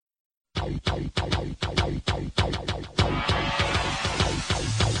Welcome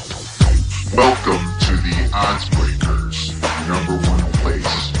to the Odds Breakers, number one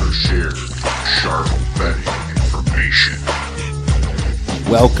place for shared sharp betting information.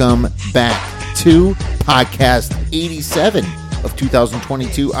 Welcome back to podcast 87 of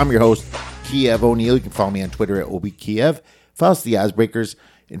 2022. I'm your host, Kiev O'Neill. You can follow me on Twitter at OBKiev. Follow us, the Odds Breakers,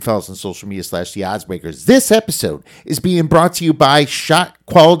 and follow us on social media /the Odds Breakers. This episode is being brought to you by Shot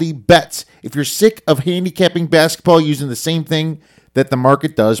Quality Bets. If you're sick of handicapping basketball using the same thing that the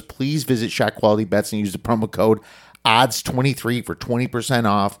market does, please visit Shot Quality Bets and use the promo code ODDS23 for 20%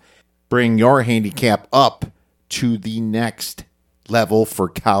 off. Bring your handicap up to the next level for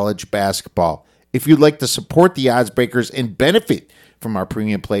college basketball. If you'd like to support the Odds Breakers and benefit from our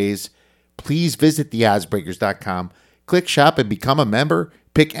premium plays, please visit theoddsbreakers.com. Click shop and become a member.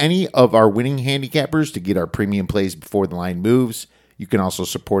 Pick any of our winning handicappers to get our premium plays before the line moves. You can also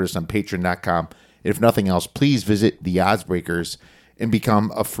support us on patreon.com. If nothing else, please visit the Odds Breakers and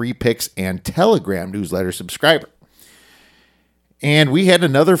become a free picks and Telegram newsletter subscriber. And we had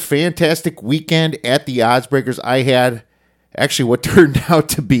another fantastic weekend at the Odds Breakers. I had actually what turned out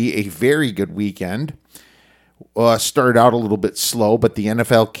to be a very good weekend. Started out a little bit slow, but the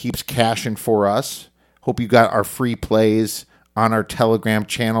NFL keeps cashing for us. Hope you got our free plays on our Telegram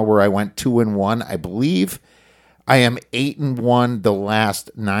channel where I went 2-1. I believe I am 8-1 the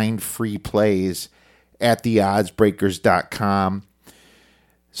last 9 free plays at theoddsbreakers.com.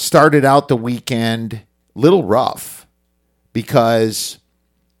 Started out the weekend a little rough because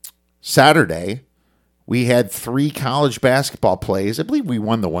Saturday we had 3 college basketball plays. I believe we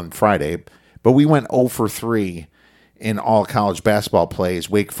won the one Friday, but we went 0 for 3 in all college basketball plays.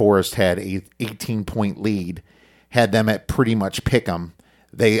 Wake Forest had a 18-point lead, had them at pretty much pick 'em.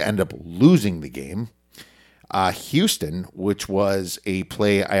 They end up losing the game. Houston, which was a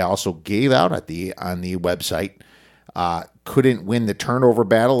play I also gave out on the website, couldn't win the turnover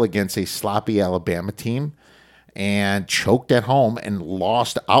battle against a sloppy Alabama team and choked at home and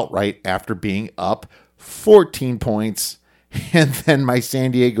lost outright after being up 14 points. And then my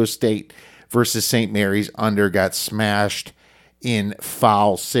San Diego State versus St. Mary's under got smashed in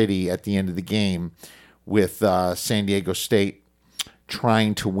Foul City at the end of the game with San Diego State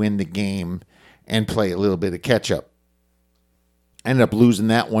trying to win the game and play a little bit of catch-up. Ended up losing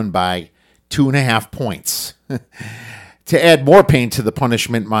that one by 2.5 points. To add more pain to the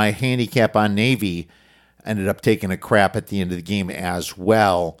punishment, my handicap on Navy ended up taking a crap at the end of the game as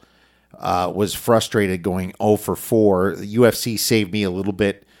well. Was frustrated going 0 for 4. The UFC saved me a little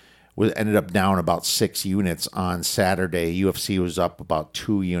bit. Ended up down about 6 units on Saturday. UFC was up about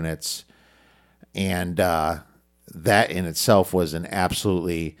 2 units. And that in itself was an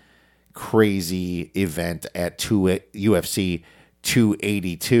absolutely crazy event at UFC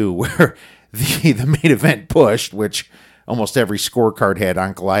 282, where the main event pushed, which almost every scorecard had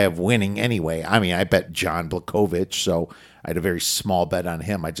Ankalaev winning anyway. I mean, I bet John Blachowicz, so I had a very small bet on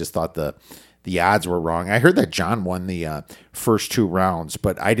him. I just thought the odds were wrong. I heard that John won the first 2 rounds,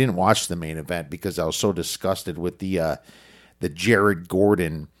 but I didn't watch the main event because I was so disgusted with the Jared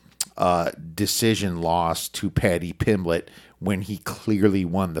Gordon decision loss to Paddy Pimblett when he clearly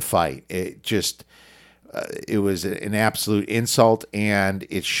won the fight. It just it was an absolute insult, and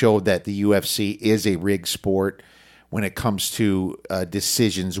it showed that the UFC is a rigged sport when it comes to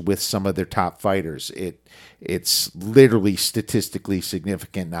decisions with some of their top fighters. It's literally statistically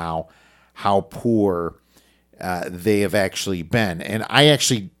significant now how poor they have actually been. And I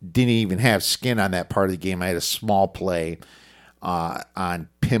actually didn't even have skin on that part of the game. I had a small play on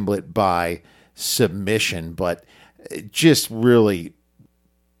Pimblett by submission, but just really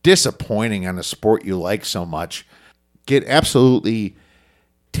disappointing on a sport you like so much. Get absolutely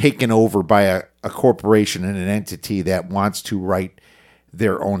taken over by a corporation and an entity that wants to write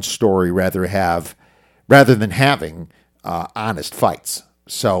their own story rather than having honest fights.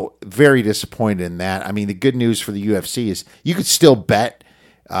 So very disappointed in that. I mean, the good news for the UFC is you could still bet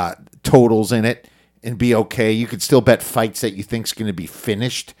totals in it and be okay. You could still bet fights that you think is going to be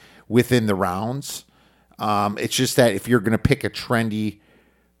finished within the rounds. It's just that if you're going to pick against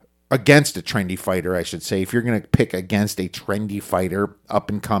a trendy fighter, I should say, if you're going to pick against a trendy fighter, up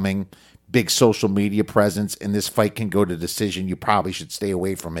and coming, big social media presence, and this fight can go to decision, you probably should stay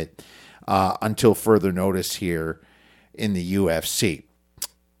away from it until further notice here in the UFC.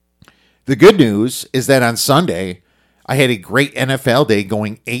 The good news is that on Sunday, I had a great NFL day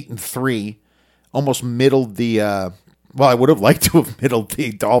going 8-3, almost middled the, well, I would have liked to have middled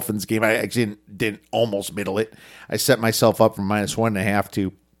the Dolphins game. I actually didn't almost middle it. I set myself up from -1.5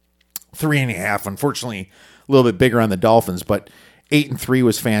 to 3.5. Unfortunately, a little bit bigger on the Dolphins, but 8-3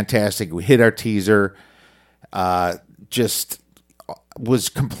 was fantastic. We hit our teaser. Just was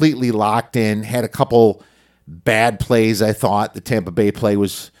completely locked in. Had a couple bad plays. I thought the Tampa Bay play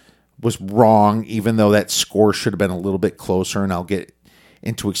was wrong, even though that score should have been a little bit closer, and I'll get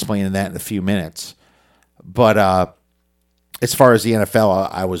into explaining that in a few minutes. But as far as the NFL,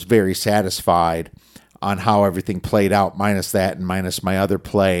 I was very satisfied on how everything played out, minus that and minus my other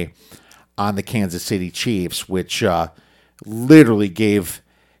play on the Kansas City Chiefs, which literally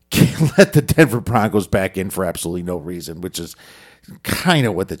let the Denver Broncos back in for absolutely no reason, which is kind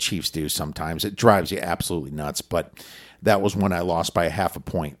of what the Chiefs do sometimes. It drives you absolutely nuts, but that was when I lost by 0.5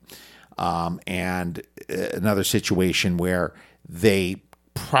 point. And another situation where they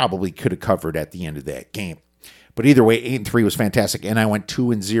probably could have covered at the end of that game. But either way, 8-3 was fantastic, and I went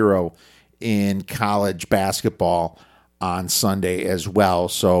 2-0 in college basketball on Sunday as well.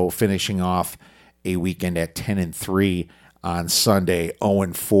 So finishing off a weekend at 10-3 on Sunday,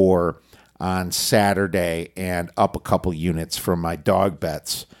 0-4 on Saturday, and up a couple units from my dog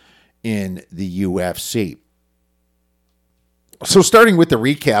bets in the UFC. So starting with the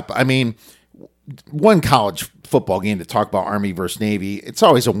recap, I mean, one college football game to talk about, Army versus Navy. It's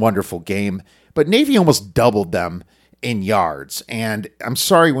always a wonderful game, but Navy almost doubled them in yards. And I'm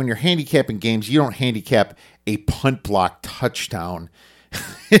sorry, when you're handicapping games, you don't handicap a punt block touchdown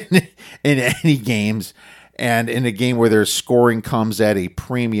in any games. And in a game where their scoring comes at a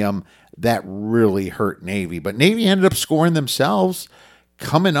premium, that really hurt Navy. But Navy ended up scoring themselves,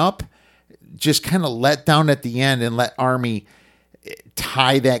 coming up, just kind of let down at the end and let Army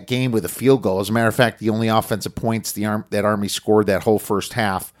tie that game with a field goal. As a matter of fact, the only offensive points that Army scored that whole first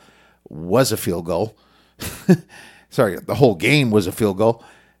half was a field goal. Sorry, the whole game was a field goal,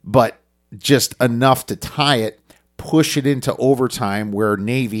 but just enough to tie it, push it into overtime where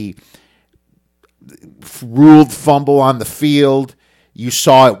Navy ruled fumble on the field. You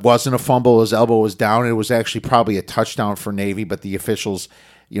saw it wasn't a fumble. His elbow was down. It was actually probably a touchdown for Navy, but the officials,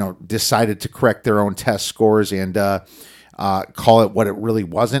 decided to correct their own test scores and call it what it really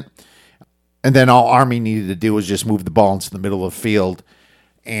wasn't. And then all Army needed to do was just move the ball into the middle of the field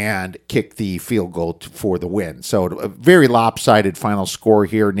and kick the field goal for the win. So a very lopsided final score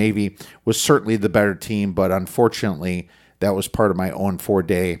here. Navy was certainly the better team, but unfortunately, that was part of my 0-4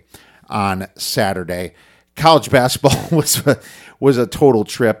 day on Saturday. College basketball was a total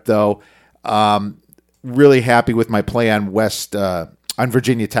trip, though. Really happy with my play on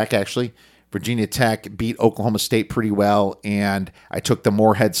Virginia Tech, actually. Virginia Tech beat Oklahoma State pretty well, and I took the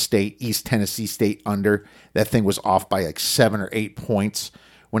Morehead State, East Tennessee State under. That thing was off by like 7 or 8 points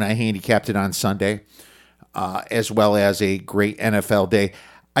when I handicapped it on Sunday, as well as a great NFL day.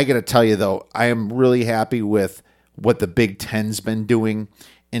 I got to tell you, though, I am really happy with what the Big Ten's been doing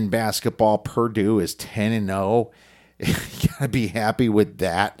in basketball. Purdue is 10-0. You got to be happy with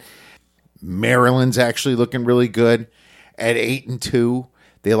that. Maryland's actually looking really good at 8-2.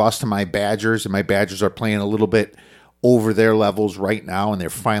 They lost to my Badgers, and my Badgers are playing a little bit over their levels right now, and they're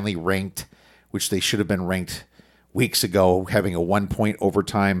finally ranked, which they should have been ranked weeks ago, having a 1-point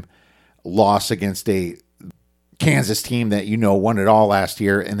overtime loss against a Kansas team that won it all last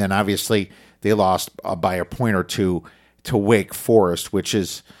year. And then obviously they lost by a point or two to Wake Forest, which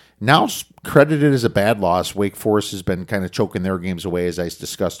is now credited as a bad loss. Wake Forest has been kind of choking their games away, as I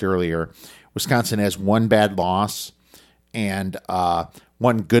discussed earlier. Wisconsin has one bad loss and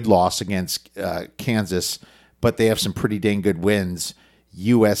one good loss against Kansas, but they have some pretty dang good wins.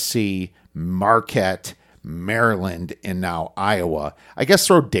 USC, Marquette, Maryland, and now Iowa. I guess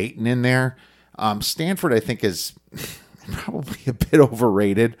throw Dayton in there. Stanford, I think, is probably a bit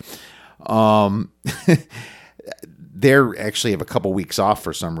overrated. They're actually have a couple weeks off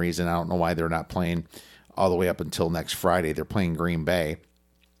for some reason. I don't know why they're not playing all the way up until next Friday. They're playing Green Bay.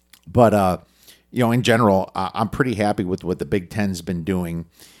 But, in general, I'm pretty happy with what the Big Ten's been doing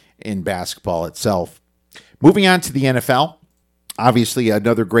in basketball itself. Moving on to the NFL. Obviously,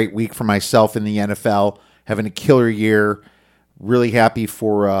 another great week for myself in the NFL. Having a killer year. Really happy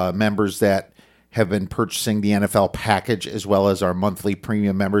for members that have been purchasing the NFL package, as well as our monthly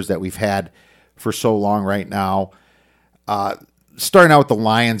premium members that we've had for so long right now. Starting out with the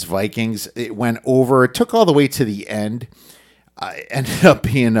Lions-Vikings, it went over. It took all the way to the end. It ended up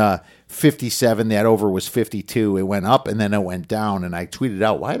being 57. That over was 52. It went up and then it went down. And I tweeted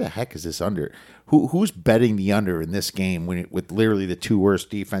out, why the heck is this under? Who's betting the under in this game with literally the two worst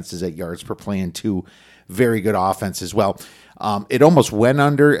defenses at yards per play and two very good offenses? Well, it almost went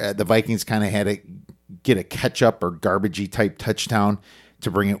under. The Vikings kind of had to get a catch-up or garbagey type touchdown to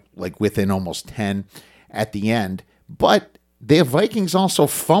bring it like within almost 10 at the end. But the Vikings also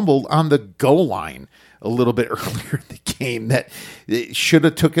fumbled on the goal line. a little bit earlier in the game that it should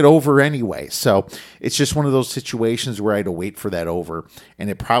have took it over anyway. So it's just one of those situations where I had to wait for that over, and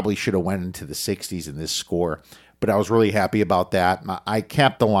it probably should have went into the 60s in this score. But I was really happy about that. I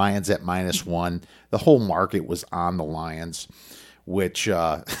capped the Lions at -1. The whole market was on the Lions, which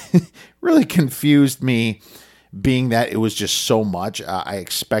really confused me, being that it was just so much. I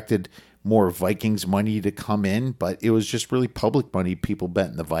expected more Vikings money to come in, but it was just really public money, people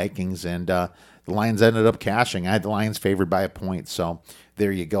betting the Vikings, and the Lions ended up cashing. I had the Lions favored by a point, so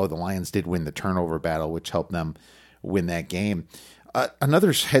there you go. The Lions did win the turnover battle, which helped them win that game.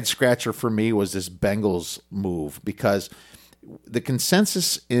 Another head scratcher for me was this Bengals move, because the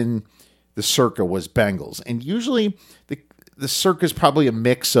consensus in the circa was Bengals, and usually the circa is probably a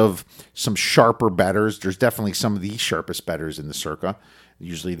mix of some sharper bettors. There's definitely some of the sharpest bettors in the circa.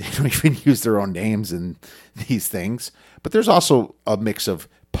 Usually they don't even use their own names in these things. But there's also a mix of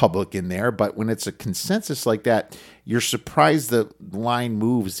public in there. But when it's a consensus like that, you're surprised the line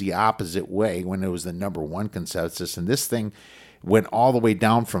moves the opposite way when it was the number one consensus. And this thing went all the way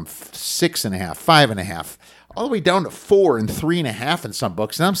down from 6.5, 5.5, all the way down to 4 and 3.5 in some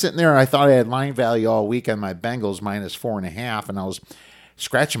books. And I'm sitting there, and I thought I had line value all week on my Bengals -4.5. And I was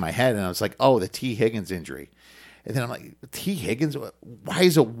scratching my head, and I was like, oh, the T. Higgins injury. And then I'm like, T. Higgins, why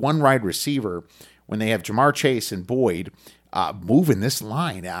is a one-wide receiver when they have Jamar Chase and Boyd moving this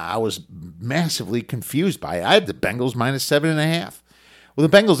line? I was massively confused by it. I had the Bengals -7.5. Well,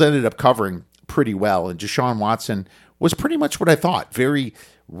 the Bengals ended up covering pretty well, and Deshaun Watson was pretty much what I thought. Very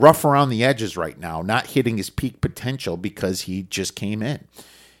rough around the edges right now, not hitting his peak potential because he just came in.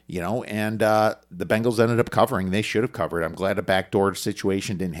 And the Bengals ended up covering. They should have covered. I'm glad a backdoor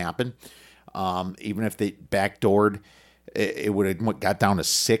situation didn't happen. Even if they backdoored, it would have got down to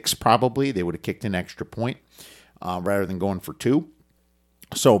 6 probably. They would have kicked an extra point rather than going for 2.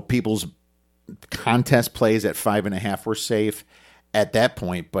 So people's contest plays at 5.5 were safe at that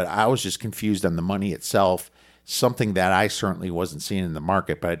point, but I was just confused on the money itself, something that I certainly wasn't seeing in the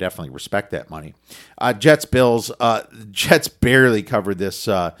market, but I definitely respect that money. Jets-Bills, Jets barely covered this,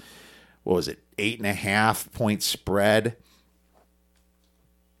 8.5 point spread.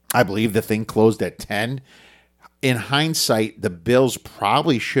 I believe the thing closed at 10. In hindsight, the Bills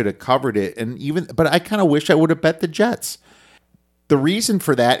probably should have covered it, but I kind of wish I would have bet the Jets. The reason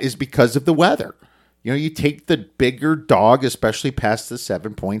for that is because of the weather. You take the bigger dog, especially past the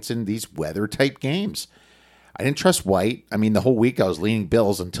 7 points in these weather-type games. I didn't trust White. I mean, the whole week I was leaning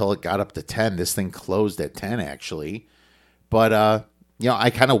Bills until it got up to 10. This thing closed at 10, actually. But, I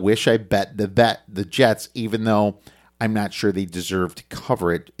kind of wish I bet the Jets, even though I'm not sure they deserve to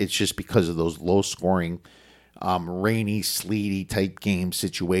cover it. It's just because of those low-scoring, rainy, sleety type game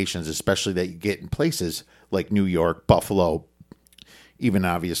situations, especially that you get in places like New York, Buffalo, even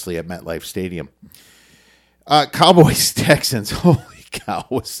obviously at MetLife Stadium. Cowboys-Texans, holy cow,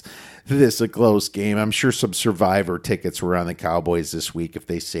 was this a close game. I'm sure some Survivor tickets were on the Cowboys this week if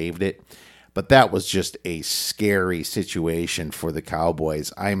they saved it. But that was just a scary situation for the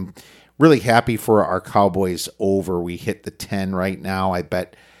Cowboys. I'm really happy for our Cowboys over. We hit the 10 right now. I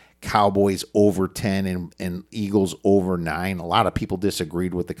bet Cowboys over 10 and Eagles over 9. A lot of people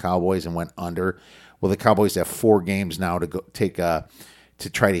disagreed with the Cowboys and went under. Well, the Cowboys have 4 games now to go to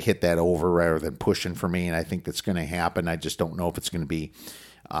try to hit that over rather than pushing for me, and I think that's going to happen. I just don't know if it's going to be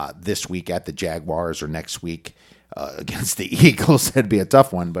this week at the Jaguars or next week against the Eagles. That'd be a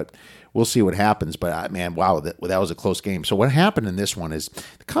tough one, but we'll see what happens. But, man, wow, that was a close game. So what happened in this one is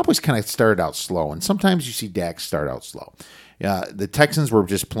the Cowboys kind of started out slow, and sometimes you see Dak start out slow. The Texans were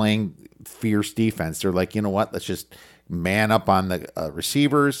just playing fierce defense. They're like, you know what, let's just man up on the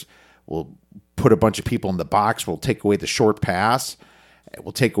receivers. We'll put a bunch of people in the box. We'll take away the short pass.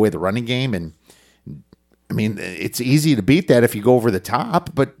 We'll take away the running game. And, I mean, it's easy to beat that if you go over the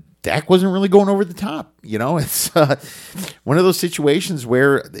top, but Dak wasn't really going over the top. It's one of those situations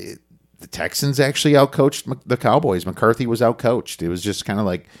where the Texans actually outcoached the Cowboys. McCarthy was outcoached. It was just kind of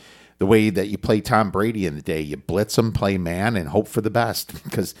like the way that you play Tom Brady in the day. You blitz them, play man, and hope for the best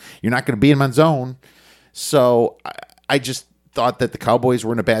because you're not going to beat them on zone. So I just thought that the Cowboys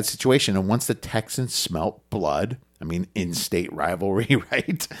were in a bad situation. And once the Texans smelt blood, I mean, in-state rivalry,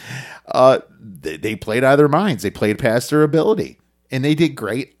 right? They played out of their minds. They played past their ability. And they did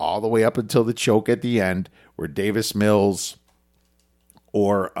great all the way up until the choke at the end where Davis Mills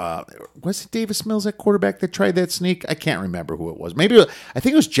or was it Davis Mills at quarterback that tried that sneak? I can't remember who it was. I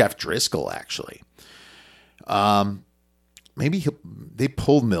think it was Jeff Driscoll, actually. Maybe they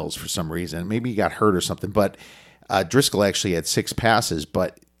pulled Mills for some reason. Maybe he got hurt or something. But Driscoll actually had 6 passes,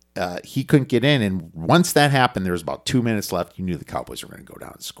 but he couldn't get in. And once that happened, there was about 2 minutes left. You knew the Cowboys were going to go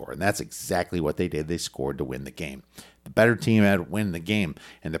down and score. And that's exactly what they did. They scored to win the game. The better team had to win the game.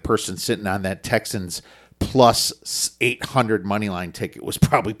 And the person sitting on that Texans plus 800 money line ticket was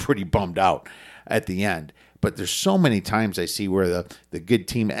probably pretty bummed out at the end. But there's so many times I see where the good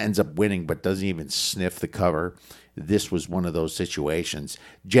team ends up winning but doesn't even sniff the cover. This was one of those situations.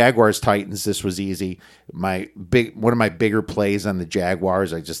 Jaguars Titans, this was easy. One of my bigger plays on the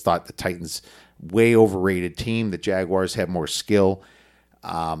Jaguars. I just thought the Titans way overrated team. The Jaguars have more skill.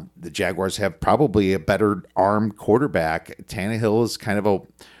 The Jaguars have probably a better armed quarterback. Tannehill is kind of a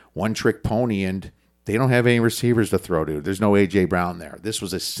one-trick pony, and they don't have any receivers to throw to. There's no A.J. Brown there. This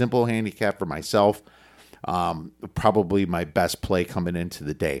was a simple handicap for myself. Probably my best play coming into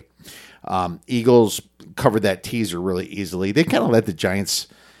the day. Eagles covered that teaser really easily. They kind of let the Giants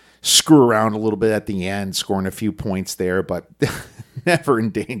screw around a little bit at the end, scoring a few points there, but never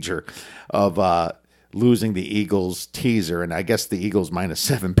in danger of losing the Eagles teaser. And I guess the Eagles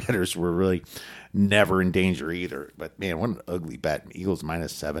 -7 bettors were really never in danger either. But man, what an ugly bet. Eagles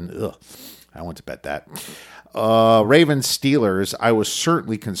 -7. Ugh. I want to bet that. Ravens Steelers. I was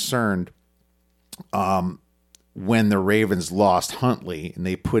certainly concerned when the Ravens lost Huntley and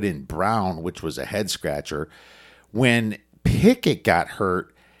they put in Brown, which was a head scratcher. When Pickett got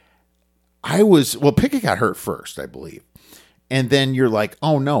hurt, Pickett got hurt first, I believe. And then you're like,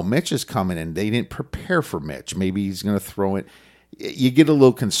 oh no, Mitch is coming in. They didn't prepare for Mitch. Maybe he's going to throw it. You get a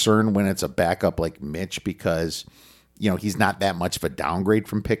little concerned when it's a backup like Mitch because, he's not that much of a downgrade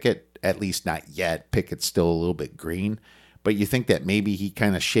from Pickett, at least not yet. Pickett's still a little bit green. But you think that maybe he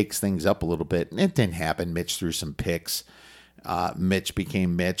kind of shakes things up a little bit. And it didn't happen. Mitch threw some picks. Mitch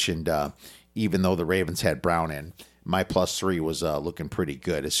became Mitch. And even though the Ravens had Brown in, my +3 was looking pretty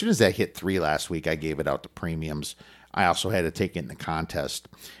good. As soon as that hit 3 last week, I gave it out to premiums. I also had to take it in the contest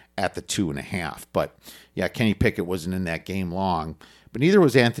at the 2.5. But yeah, Kenny Pickett wasn't in that game long. But neither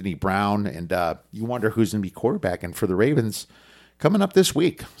was Anthony Brown. And you wonder who's going to be quarterbacking for the Ravens coming up this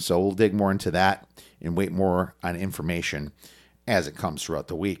week. So we'll dig more into that and wait more on information as it comes throughout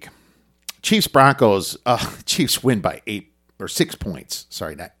the week. Chiefs Broncos. Chiefs win by 6 points.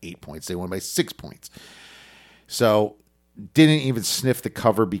 Sorry, not 8 points. They won by 6 points. So didn't even sniff the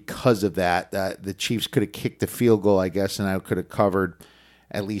cover because of that. The Chiefs could have kicked the field goal, I guess, and I could have covered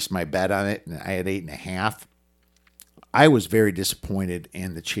at least my bet on it. And I had 8.5. I was very disappointed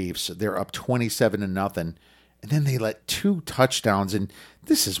in the Chiefs. They're up 27-0. And then they let 2 touchdowns, and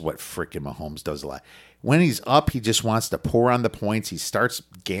this is what frickin' Mahomes does a lot. When he's up, he just wants to pour on the points. He starts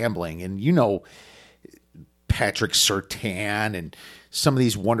gambling, and Patrick Surtain and some of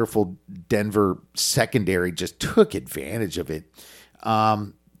these wonderful Denver secondary just took advantage of it.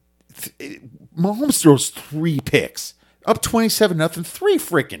 Mahomes throws 3 picks, up 27-0, 3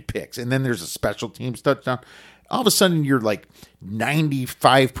 frickin' picks, and then there's a special teams touchdown. All of a sudden, you're like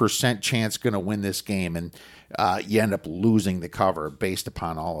 95% chance going to win this game, and you end up losing the cover based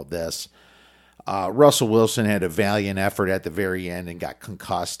upon all of this. Russell Wilson had a valiant effort at the very end and got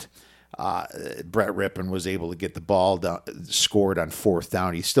concussed. Brett Rippon was able to get the ball scored on 4th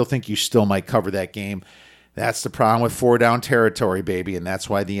down. You still think you still might cover that game. That's the problem with 4-down territory, baby, and that's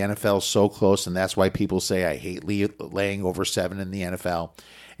why the NFL is so close, and that's why people say I hate laying over 7 in the NFL,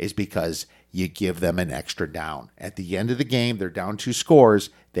 is because you give them an extra down. At the end of the game, they're down 2 scores.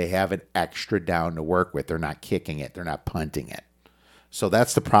 They have an extra down to work with. They're not kicking it. They're not punting it. So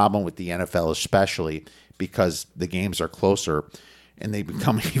that's the problem with the NFL, especially because the games are closer, and they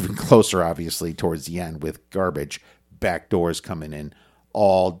become even closer, obviously, towards the end with garbage backdoors coming in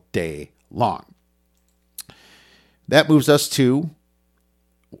all day long. That moves us to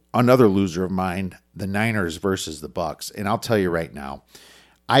another loser of mine, the Niners versus the Bucks. And I'll tell you right now,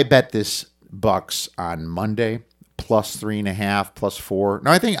 I bet this Bucks on Monday +3.5, +4.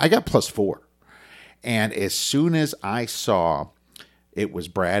 No, I think I got +4. And as soon as I saw it was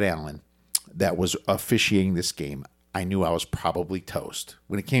Brad Allen that was officiating this game, I knew I was probably toast.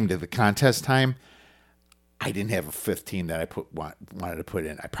 When it came to the contest time, I didn't have a 15 that I wanted to put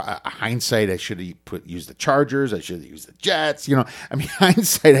in. Hindsight, I should have used the Chargers. I should have used the Jets.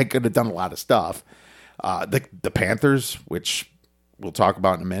 Hindsight, I could have done a lot of stuff. The Panthers, which we'll talk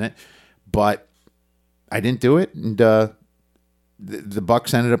about in a minute, but I didn't do it, and the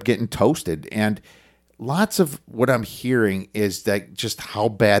Bucks ended up getting toasted. And lots of what I'm hearing is that just how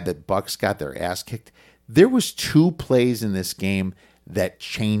bad that Bucks got their ass kicked. There was 2 plays in this game that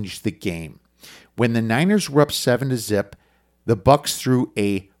changed the game. When the Niners were up 7-0, the Bucks threw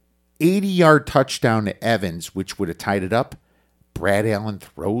a 80-yard touchdown to Evans, which would have tied it up. Brad Allen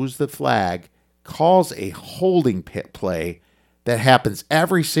throws the flag, calls a holding pit play. that happens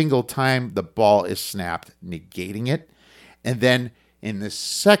every single time the ball is snapped, negating it. And then in the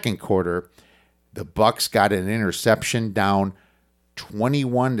second quarter, the Bucs got an interception down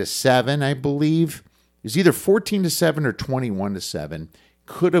 21-7, I believe. It was either 14-7 or 21-7.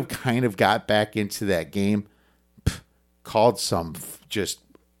 Could have kind of got back into that game. Called some just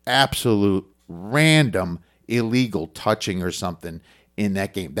absolute random illegal touching or something in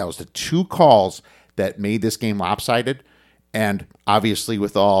that game. That was the two calls that made this game lopsided. And obviously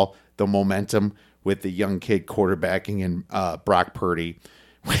with all the momentum with the young kid quarterbacking in Brock Purdy,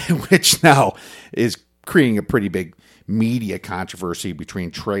 which now is creating a pretty big media controversy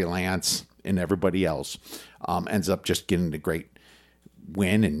between Trey Lance and everybody else, ends up just getting a great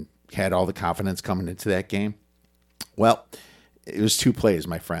win and had all the confidence coming into that game. Well, it was two plays,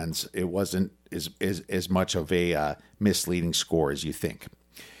 my friends. It wasn't as much of a misleading score as you think.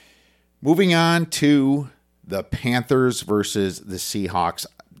 Moving on to the Panthers versus the Seahawks.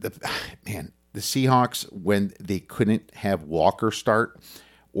 The Seahawks, when they couldn't have Walker start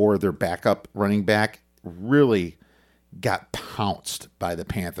or their backup running back, really got pounced by the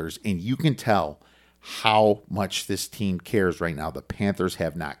Panthers. And you can tell how much this team cares right now. The Panthers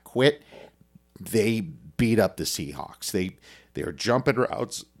have not quit. They beat up the Seahawks. They're jumping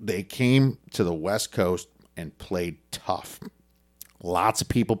routes. They came to the West Coast and played tough. Lots of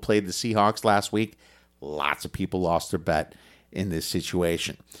people played the Seahawks last week. Lots of people lost their bet in this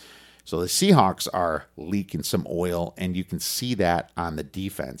situation. So the Seahawks are leaking some oil, and you can see that on the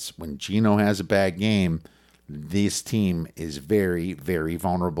defense. When Geno has a bad game, this team is very, very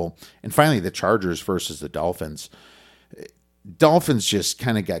vulnerable. And finally, the Chargers versus the Dolphins. Dolphins just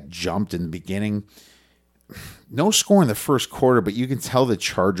kind of got jumped in the beginning. No score in the first quarter, but you can tell the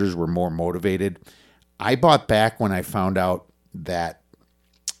Chargers were more motivated. I bought back when I found out that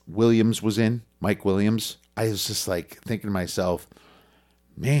Williams was in, Mike Williams. I was just like thinking to myself,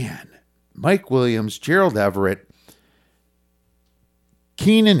 man, Mike Williams, Gerald Everett,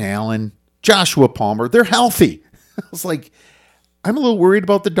 Keenan Allen, Joshua Palmer, they're healthy. I was like, I'm a little worried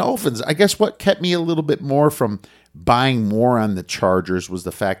about the Dolphins. I guess what kept me a little bit more from buying more on the Chargers was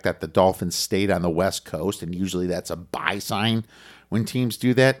the fact that the Dolphins stayed on the West Coast, and usually that's a buy sign when teams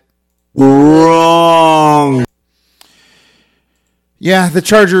do that. Wrong. Yeah, the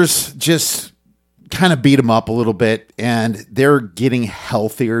Chargers just kind of beat them up a little bit, and they're getting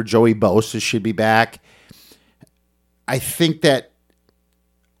healthier. Joey Bosa should be back. I think that,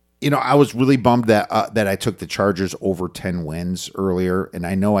 I was really bummed that I took the Chargers over 10 wins earlier, and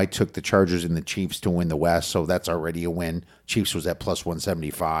I know I took the Chargers and the Chiefs to win the West, so that's already a win. Chiefs was at plus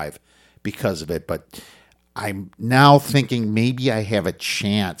 175 because of it, but I'm now thinking maybe I have a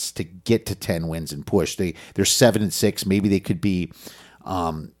chance to get to 10 wins and push. They're 7-6. Maybe they could be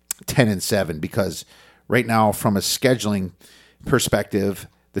 10-7, because right now, from a scheduling perspective,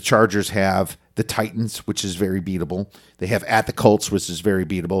 the Chargers have the Titans, which is very beatable. They have at the Colts, which is very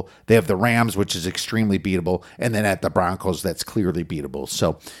beatable. They have the Rams, which is extremely beatable. And then at the Broncos, that's clearly beatable.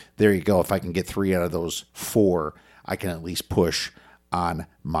 So there you go. If I can get 3 out of those 4, I can at least push on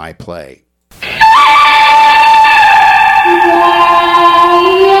my play. The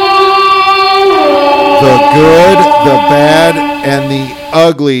good, the bad, and the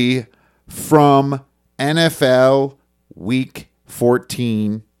ugly from NFL Week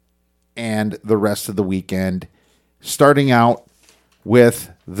 14 and the rest of the weekend. Starting out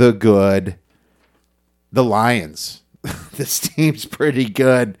with the good, the Lions. This team's pretty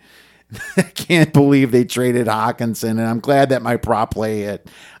good. I can't believe they traded Hockenson, and I'm glad that my prop play hit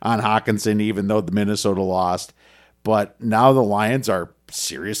on Hockenson, even though the Minnesota lost. But now the Lions are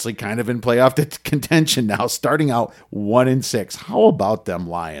seriously kind of in playoff contention now, starting out 1-6. How about them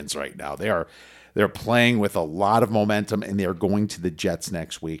Lions right now? They're playing with a lot of momentum, and they're going to the Jets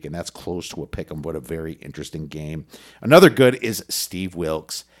next week, and that's close to a pick'em, but a very interesting game. Another good is Steve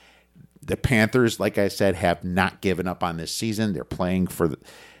Wilks. The Panthers, like I said, have not given up on this season. They're playing for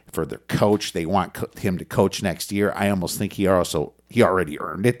their coach. They want him to coach next year. I almost think he already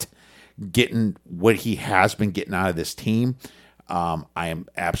earned it, getting what he has been getting out of this team. I am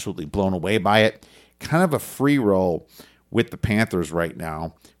absolutely blown away by it. Kind of a free roll with the Panthers right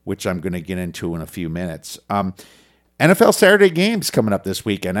now, which I'm going to get into in a few minutes. NFL Saturday games coming up this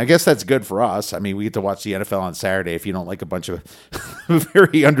weekend. I guess that's good for us. I mean, we get to watch the NFL on Saturday if you don't like a bunch of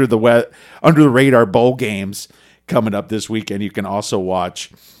very under the radar bowl games coming up this weekend. You can also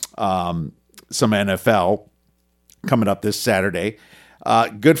watch some NFL coming up this Saturday.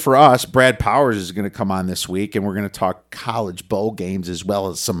 Good for us. Brad Powers is going to come on this week, and we're going to talk college bowl games as well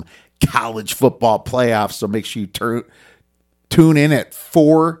as some college football playoffs. So make sure you tune in at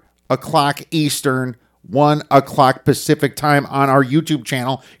 4 o'clock Eastern, 1 o'clock Pacific time on our YouTube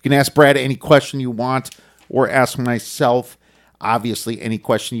channel. You can ask Brad any question you want or ask myself, obviously, any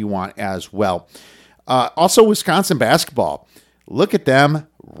question you want as well. Also, Wisconsin basketball. Look at them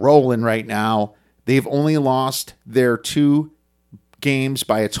rolling right now. They've only lost their 2 games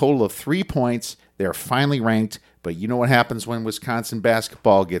by a total of 3 points. They're finally ranked, but you know what happens when Wisconsin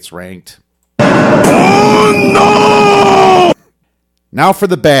basketball gets ranked? Oh, no! Now for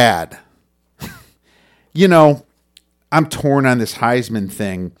the bad. I'm torn on this Heisman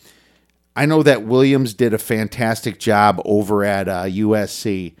thing. I know that Williams did a fantastic job over at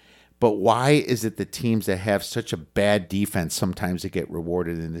USC, but why is it the teams that have such a bad defense sometimes they get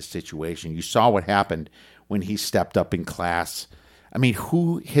rewarded in this situation? You saw what happened when he stepped up in class. I mean,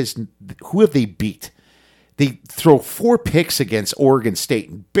 who have they beat? They throw 4 picks against Oregon State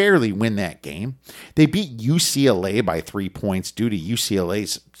and barely win that game. They beat UCLA by 3 points due to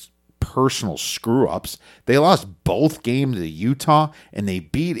UCLA's personal screw-ups. They lost both games to Utah, and they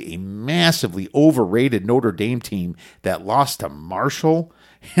beat a massively overrated Notre Dame team that lost to Marshall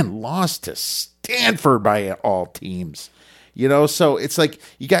and lost to Stanford by all teams. So it's like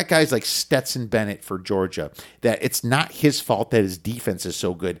you got guys like Stetson Bennett for Georgia that it's not his fault that his defense is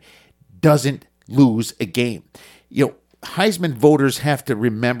so good, doesn't lose a game. Heisman voters have to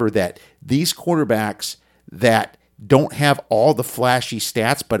remember that these quarterbacks that don't have all the flashy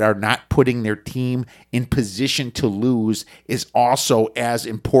stats but are not putting their team in position to lose is also as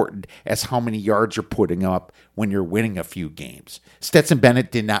important as how many yards you're putting up when you're winning a few games. Stetson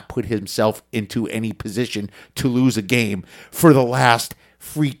Bennett did not put himself into any position to lose a game for the last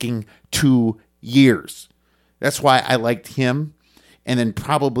freaking 2 years. That's why I liked him and then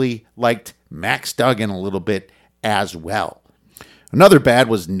probably liked Max Duggan a little bit as well. Another bad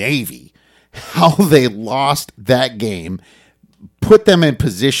was Navy. How they lost that game, put them in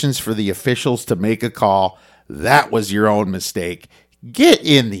positions for the officials to make a call. That was your own mistake. Get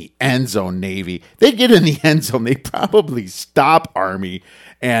in the end zone, Navy. They get in the end zone, they probably stop Army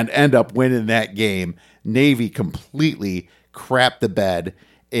and end up winning that game. Navy completely crapped the bed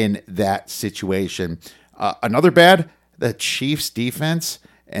in that situation. Another bad, the Chiefs defense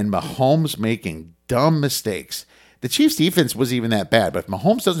and Mahomes making dumb mistakes. The Chiefs' defense wasn't even that bad, but if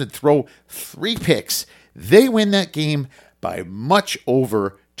Mahomes doesn't throw 3 picks, they win that game by much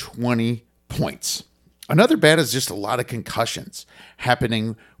over 20 points. Another bad is just a lot of concussions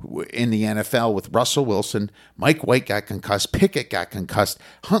happening in the NFL with Russell Wilson. Mike White got concussed. Pickett got concussed.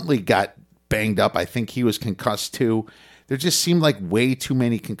 Huntley got banged up. I think he was concussed too. There just seemed like way too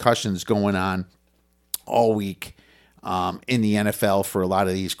many concussions going on all week in the NFL for a lot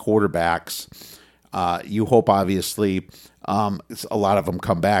of these quarterbacks. You hope, obviously, a lot of them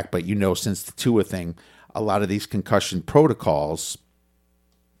come back, but since the Tua thing, a lot of these concussion protocols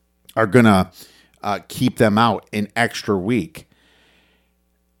are going to keep them out an extra week.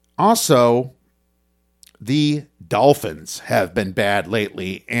 Also, the Dolphins have been bad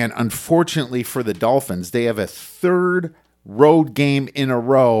lately, and unfortunately for the Dolphins, they have a 3rd road game in a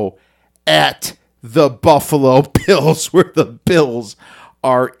row at the Buffalo Bills, where the Bills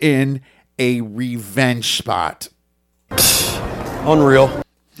are in a revenge spot. Unreal.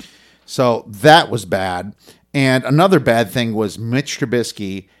 So that was bad. And another bad thing was Mitch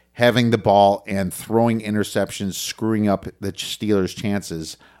Trubisky having the ball and throwing interceptions, screwing up the Steelers'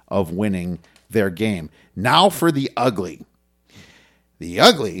 chances of winning their game. Now for the ugly. The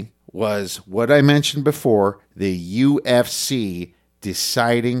ugly was what I mentioned before, the UFC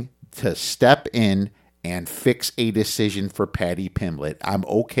deciding to step in and fix a decision for Paddy Pimblett. I'm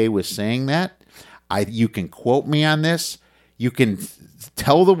okay with saying that. You can quote me on this. You can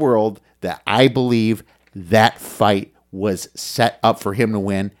tell the world that I believe that fight was set up for him to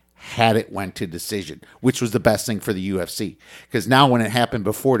win had it went to decision, which was the best thing for the UFC. Because now when it happened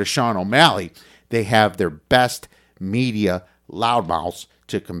before to Sean O'Malley, they have their best media loudmouths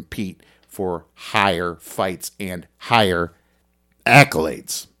to compete for higher fights and higher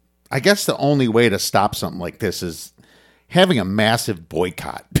accolades. I guess the only way to stop something like this is having a massive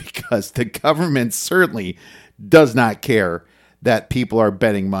boycott, because the government certainly does not care that people are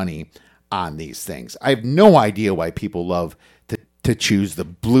betting money on these things. I have no idea why people love to choose the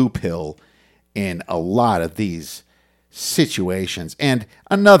blue pill in a lot of these situations. And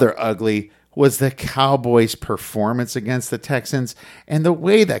another ugly was the Cowboys' performance against the Texans and the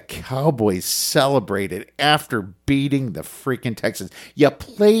way the Cowboys celebrated after beating the freaking Texans. You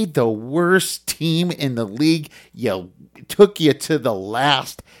played the worst team in the league. Took you to the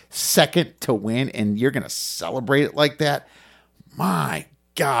last second to win, and you're going to celebrate it like that? My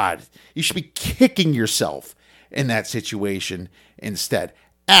God, you should be kicking yourself in that situation instead.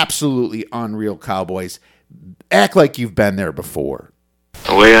 Absolutely unreal Cowboys. Act like you've been there before.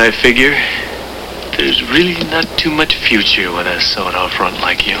 The way I figure, there's really not too much future with a sawed-off front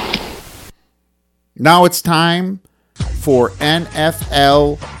like you. Now it's time for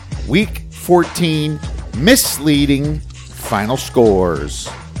NFL Week 14 misleading final scores.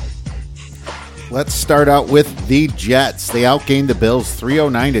 Let's start out with the Jets. They outgained the Bills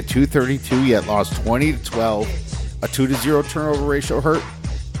 309 to 232, yet lost 20-12. A 2-0 turnover ratio hurt,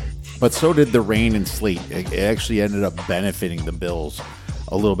 but so did the rain and sleet. It actually ended up benefiting the Bills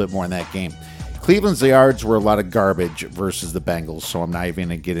a little bit more in that game. Cleveland's yards were a lot of garbage versus the Bengals, so I'm not even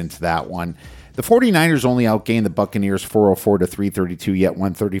going to get into that one. The 49ers only outgained the Buccaneers 404 to 332, yet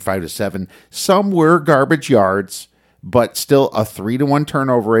 135 to 7. Some were garbage yards, but still a 3-1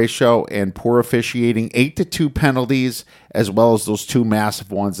 turnover ratio and poor officiating, 8-2 penalties, as well as those two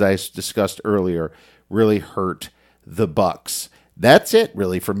massive ones I discussed earlier, really hurt the Bucs. That's it,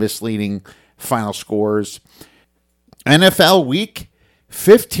 really, for misleading final scores. NFL Week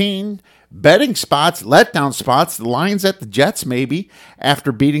 15 betting spots, letdown spots. The Lions at the Jets, maybe,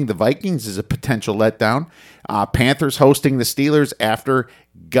 after beating the Vikings is a potential letdown. Panthers hosting the Steelers after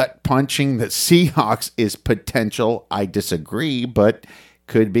gut punching the Seahawks is potential. I disagree, but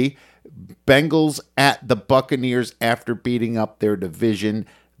could be. Bengals at the Buccaneers after beating up their division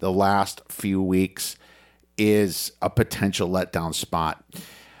the last few weeks is a potential letdown spot.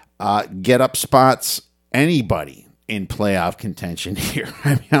 Get up spots, anybody in playoff contention here.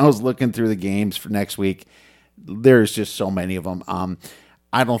 I mean, I was looking through the games for next week. There's just so many of them.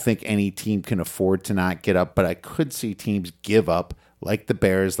 I don't think any team can afford to not get up, but I could see teams give up, like the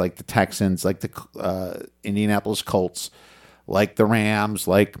Bears, like the Texans, like the Indianapolis Colts, like the Rams,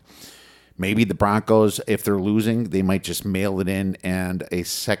 like maybe the Broncos. If they're losing, they might just mail it in, and a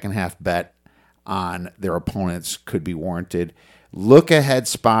second half bet on their opponents could be warranted. Look ahead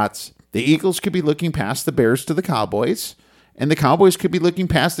spots. The Eagles could be looking past the Bears to the Cowboys, and the Cowboys could be looking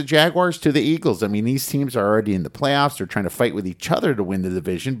past the Jaguars to the Eagles. I mean, these teams are already in the playoffs. They're trying to fight with each other to win the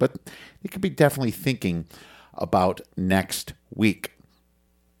division, but they could be definitely thinking about next week.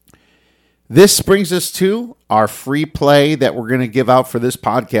 This brings us to our free play that we're going to give out for this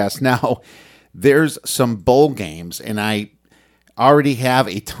podcast. Now, there's some bowl games, and I already have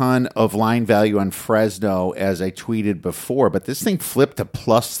a ton of line value on Fresno, as I tweeted before, but this thing flipped to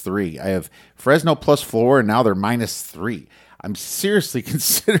 +3. I have Fresno +4, and now they're -3. I'm seriously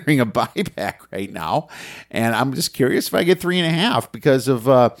considering a buyback right now, and I'm just curious if I get 3.5 because of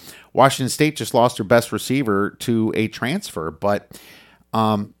Washington State just lost their best receiver to a transfer. But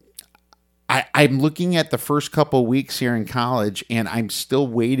I'm looking at the first couple weeks here in college, and I'm still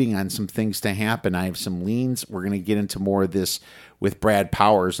waiting on some things to happen. I have some leans. We're going to get into more of this with Brad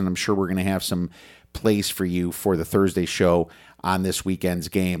Powers, and I'm sure we're going to have some plays for you for the Thursday show on this weekend's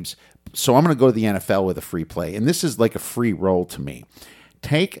games. So I'm going to go to the NFL with a free play, and this is like a free roll to me.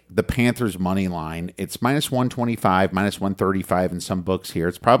 Take the Panthers money line. It's -125, -135 in some books here.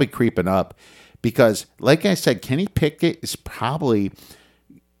 It's probably creeping up because, like I said, Kenny Pickett is probably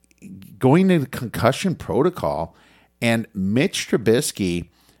going into concussion protocol, and Mitch Trubisky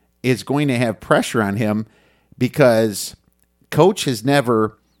is going to have pressure on him because Coach has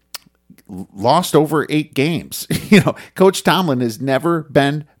never lost over 8 games. Coach Tomlin has never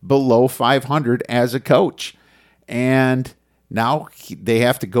been below 500 as a coach, and now they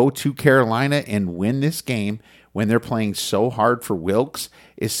have to go to Carolina and win this game when they're playing so hard for Wilkes.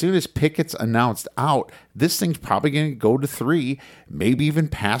 As soon as Pickett's announced out, this thing's probably going to go to 3, maybe even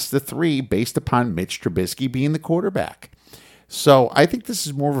past the 3, based upon Mitch Trubisky being the quarterback. So I think this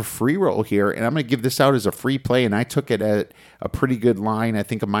is more of a free roll here, and I'm going to give this out as a free play, and I took it at a pretty good line. I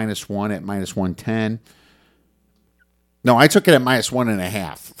think a -1 at -110. No, I took it at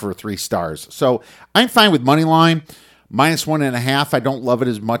 -1.5 for 3 stars. So I'm fine with money line. -1.5, I don't love it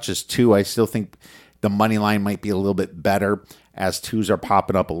as much as 2. I still think the money line might be a little bit better as 2s are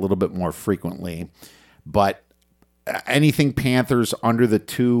popping up a little bit more frequently. But anything Panthers under the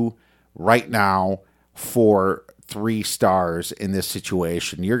 2 right now for 3 stars in this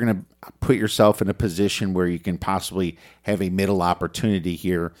situation, you're going to put yourself in a position where you can possibly have a middle opportunity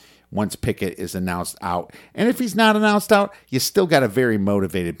here once Pickett is announced out. And if he's not announced out, you still got a very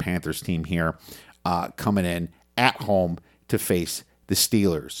motivated Panthers team here coming in at home to face the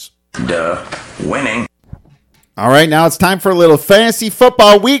Steelers. Winning. All right, now it's time for a little fantasy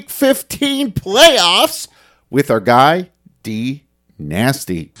football week 15 playoffs with our guy, D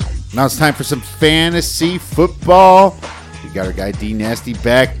Nasty. Now it's time for some fantasy football. We got our guy D Nasty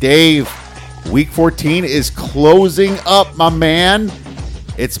back. Dave, week 14 is closing up, my man.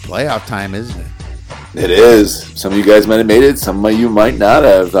 It's playoff time, isn't it? It is. Some of you guys might have made it. Some of you might not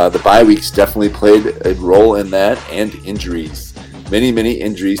have. The bye weeks definitely played a role in that, and injuries. Many, many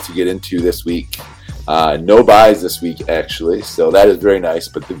injuries to get into this week. No buys this week, actually, so that is very nice.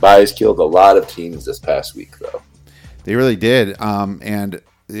 But the buys killed a lot of teams this past week, though. They really did. And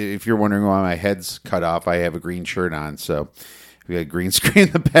if you're wondering why my head's cut off, I have a green shirt on, so we got a green screen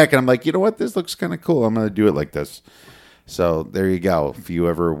in the back, and I'm like, you know what? This looks kind of cool. I'm going to do it like this. So there you go. If you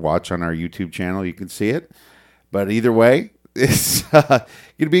ever watch on our YouTube channel, you can see it. But either way, it's going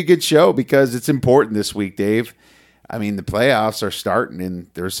to be a good show because it's important this week, Dave. I mean, the playoffs are starting, and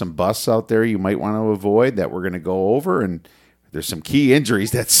there's some busts out there you might want to avoid that we're going to go over, and there's some key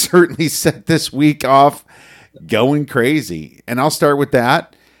injuries that certainly set this week off going crazy. And I'll start with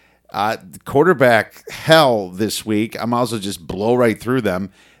that. Quarterback hell this week. I'm also just blow right through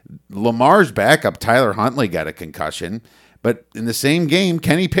them. Lamar's backup, Tyler Huntley, got a concussion. But in the same game,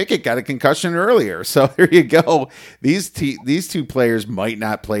 Kenny Pickett got a concussion earlier. So there you go. These two players might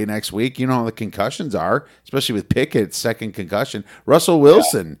not play next week. You know how the concussions are, especially with Pickett's second concussion. Russell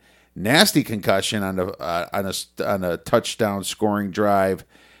Wilson, nasty concussion on a touchdown scoring drive.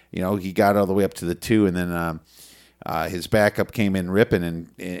 You know, he got all the way up to the 2, and then his backup came in ripping and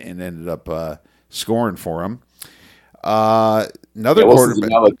ended up scoring for him. Another quarterback.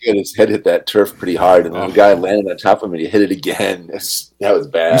 Not look good. His head hit that turf pretty hard, and then the guy landed on top of him, and he hit it again. That was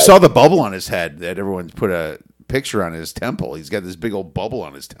bad. You saw the bubble on his head that everyone put a picture on his temple. He's got this big old bubble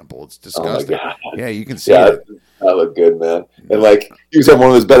on his temple. It's disgusting. Oh, yeah, you can see it. That looked good, man. And he was having one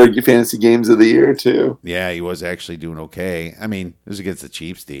of those better fantasy games of the year too. Yeah, he was actually doing okay. I mean, it was against the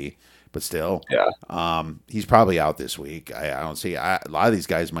Chiefs, D, but still. Yeah. He's probably out this week. I don't see. A lot of these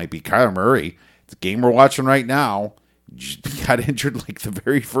guys might be. Kyler Murray, the game we're watching right now, got injured like the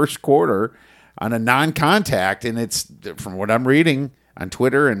very first quarter on a non-contact, and it's, from what I'm reading on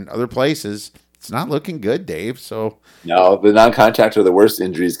Twitter and other places, it's not looking good, Dave. So no, the non-contact are the worst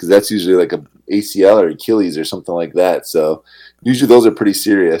injuries because that's usually like a ACL or Achilles or something like that. So usually those are pretty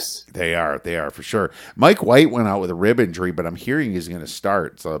serious. They are for sure. Mike White went out with a rib injury, but I'm hearing he's going to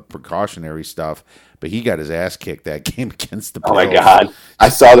start. So precautionary stuff. But he got his ass kicked that game against the Bills. Oh my God. I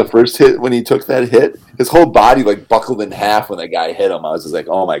saw the first hit when he took that hit. His whole body buckled in half when that guy hit him. I was just like,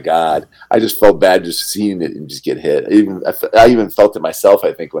 oh my God. I just felt bad just seeing it and just get hit. I even felt it myself,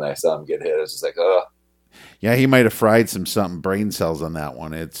 I think, when I saw him get hit. I was just like, oh. Yeah, he might have fried some brain cells on that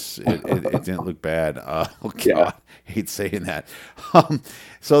one. It didn't look bad. Oh God, yeah. I hate saying that.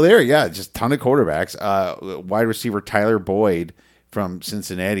 So there, yeah, just a ton of quarterbacks. Wide receiver Tyler Boyd from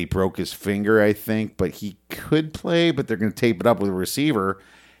Cincinnati broke his finger, I think, but he could play. But they're going to tape it up with a receiver.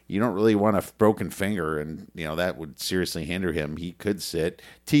 You don't really want a broken finger, and that would seriously hinder him. He could sit.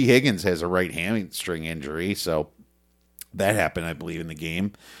 T. Higgins has a right hamstring injury, so that happened, I believe, in the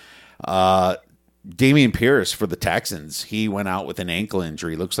game. Damian Pierce for the Texans, he went out with an ankle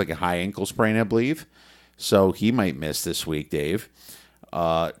injury. Looks like a high ankle sprain, I believe. So he might miss this week, Dave.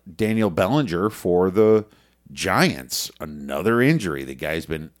 Daniel Bellinger for the Giants, another injury. The guy's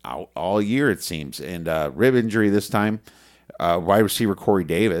been out all year, it seems. And rib injury this time. Wide receiver Corey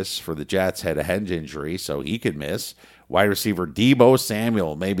Davis for the Jets had a head injury, so he could miss. Wide receiver Deebo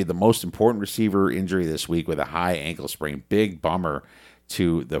Samuel, maybe the most important receiver injury this week with a high ankle sprain. Big bummer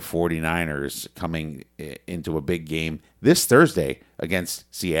to the 49ers coming into a big game this Thursday against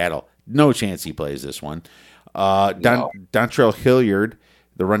Seattle. No chance he plays this one. Dontrell Hilliard,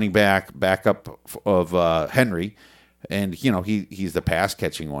 the running backup of Henry, and he's the pass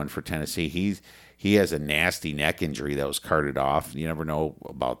catching one for Tennessee. He has a nasty neck injury that was carted off. You never know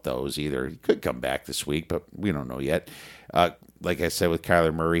about those either. He could come back this week, but we don't know yet. Like I said with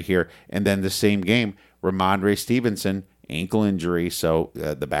Kyler Murray here, and then the same game, Ramondre Stevenson, ankle injury. So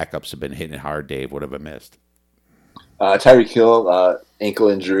the backups have been hitting it hard. Dave, what have I missed? Tyreek Hill, ankle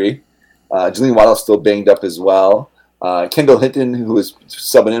injury. Jalen Waddle still banged up as well. Kendall Hinton, who was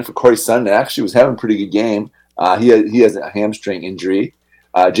subbing in for Corey Sutton, actually was having a pretty good game. He has a hamstring injury.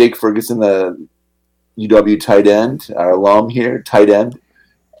 Jake Ferguson, the UW tight end, our alum here, tight end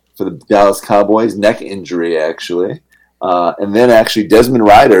for the Dallas Cowboys, neck injury actually. And then actually Desmond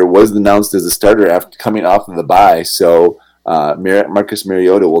Ridder was announced as a starter after coming off of the bye. So Marcus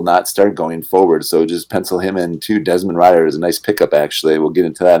Mariota will not start going forward. So just pencil him in too. Desmond Ridder is a nice pickup actually. We'll get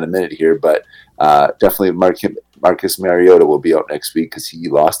into that in a minute here, but definitely Marcus Mariota will be out next week because he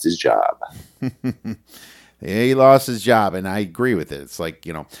lost his job. Yeah, he lost his job, and I agree with it. It's like,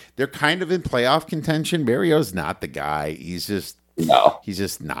 they're kind of in playoff contention. Mariota's not the guy. He's just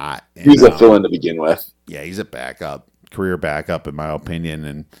not. And, he's a fill-in to begin with. Yeah, he's a backup, career backup, in my opinion.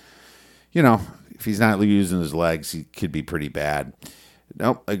 And, if he's not using his legs, he could be pretty bad.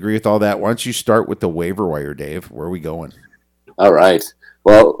 Nope, I agree with all that. Why don't you start with the waiver wire, Dave? Where are we going? All right.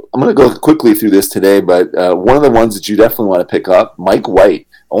 Well, I'm going to go quickly through this today, but one of the ones that you definitely want to pick up, Mike White,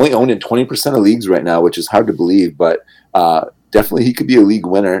 only owned in 20% of leagues right now, which is hard to believe, but definitely he could be a league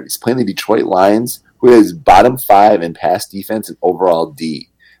winner. He's playing the Detroit Lions, who is bottom 5 in pass defense and overall D.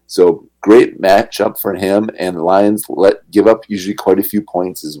 So great matchup for him, and the Lions give up usually quite a few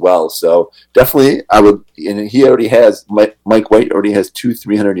points as well. So definitely, Mike White already has 2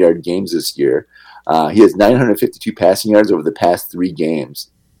 300-yard games this year. He has 952 passing yards over the past 3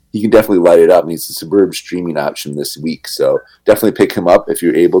 games. He can definitely light it up, and he's a superb streaming option this week. So definitely pick him up if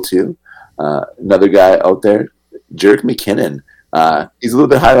you're able to. Another guy out there, Jerick McKinnon. He's a little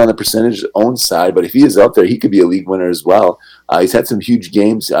bit higher on the percentage owned side, but if he is out there, he could be a league winner as well. He's had some huge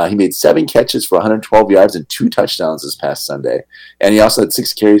games. He made 7 catches for 112 yards and 2 touchdowns this past Sunday. And he also had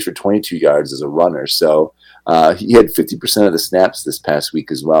 6 carries for 22 yards as a runner. So he had 50% of the snaps this past week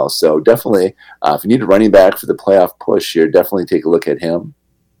as well. So definitely, if you need a running back for the playoff push here, definitely take a look at him.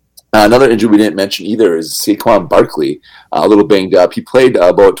 Another injury we didn't mention either is Saquon Barkley, a little banged up. He played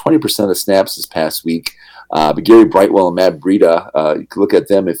about 20% of the snaps this past week. But Gary Brightwell and Matt Breida, you can look at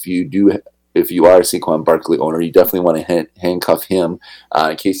them if you are a Saquon Barkley owner. You definitely want to handcuff him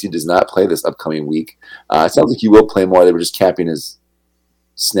in case he does not play this upcoming week. It sounds like he will play more. They were just capping his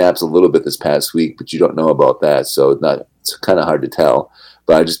snaps a little bit this past week, but you don't know about that, so it's kind of hard to tell.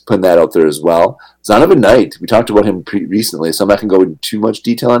 But I just putting that out there as well. Zonovan Knight, we talked about him recently, so I'm not going to go into too much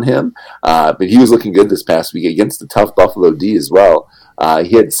detail on him. But he was looking good this past week against the tough Buffalo D as well.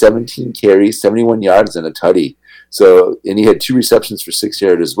 He had 17 carries, 71 yards, and a tutty. And he had 2 receptions for 6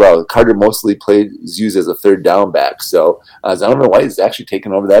 yards as well. Carter mostly is used as a third down back. So Zonovan White is actually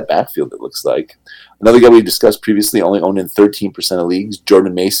taking over that backfield, it looks like. Another guy we discussed previously, only owned in 13% of leagues,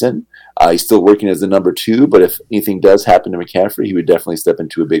 Jordan Mason. He's still working as the number 2, but if anything does happen to McCaffrey, he would definitely step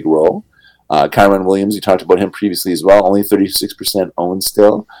into a big role. Kyron Williams, we talked about him previously as well, only 36% owned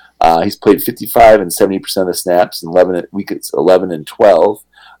still. He's played 55 and 70% of the snaps in weeks 11 and 12.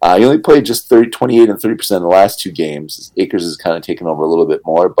 He only played just 28 and 30% in the last 2 games. Akers has kind of taken over a little bit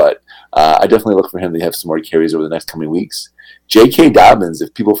more, but I definitely look for him to have some more carries over the next coming weeks. J.K. Dobbins,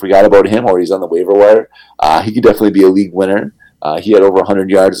 if people forgot about him or he's on the waiver wire, he could definitely be a league winner. He had over 100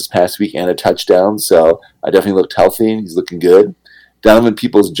 yards this past week and a touchdown, so I definitely looked healthy and he's looking good. Donovan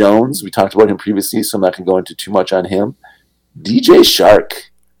Peoples-Jones, we talked about him previously, so I'm not going to go into too much on him. DJ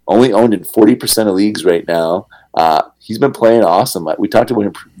Shark, only owned in 40% of leagues right now. He's been playing awesome. We talked about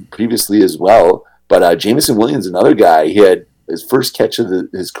him previously as well, but Jameson Williams, another guy, he had his first catch of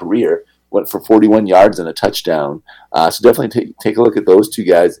his career, went for 41 yards and a touchdown. So definitely take a look at those 2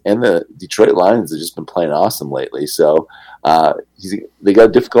 guys. And the Detroit Lions have just been playing awesome lately. So they got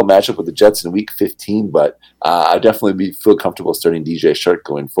a difficult matchup with the Jets in Week 15, but I definitely feel comfortable starting DJ Shark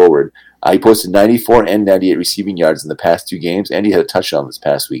going forward. He posted 94 and 98 receiving yards in the past 2 games, and he had a touchdown this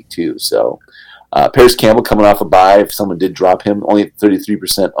past week too. So Paris Campbell coming off a bye. If someone did drop him, only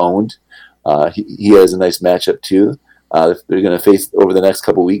 33% owned. He has a nice matchup too. They're going to face over the next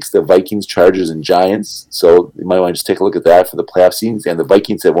couple weeks the Vikings, Chargers, and Giants. So you might want to just take a look at that for the playoff scenes. And the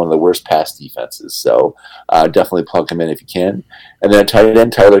Vikings have one of the worst pass defenses. So definitely plug him in if you can. And then tight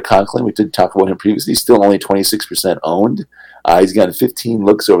end Tyler Conklin, we did talk about him previously, still only 26% owned. He's gotten 15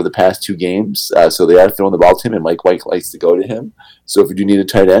 looks over the past 2 games. So they are throwing the ball to him, and Mike White likes to go to him. So if you do need a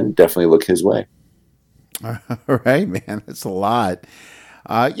tight end, definitely look his way. All right, man. That's a lot.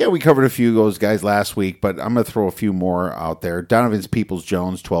 We covered a few of those guys last week, but I'm going to throw a few more out there. Donovan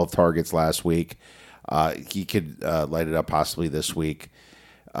Peoples-Jones, 12 targets last week. He could light it up possibly this week.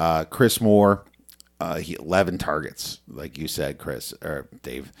 Chris Moore, 11 targets, like you said, Chris, or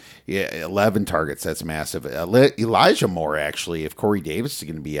Dave. Yeah, 11 targets. That's massive. Elijah Moore, actually, if Corey Davis is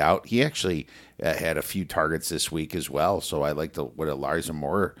going to be out, he actually had a few targets this week as well. So I like what Elijah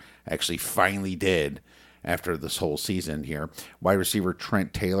Moore actually finally did after this whole season here. Wide receiver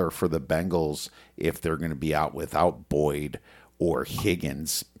Trent Taylor for the Bengals, if they're going to be out without Boyd or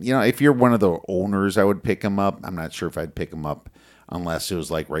Higgins. If you're one of the owners, I would pick him up. I'm not sure if I'd pick him up unless it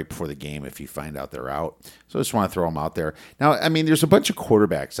was like right before the game if you find out they're out. So I just want to throw them out there. Now, there's a bunch of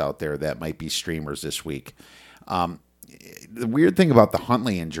quarterbacks out there that might be streamers this week. The weird thing about the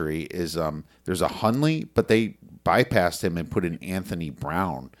Huntley injury is there's a Huntley, but they bypassed him and put in Anthony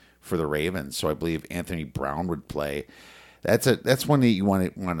Brown for the Ravens, so I believe Anthony Brown would play. That's one that you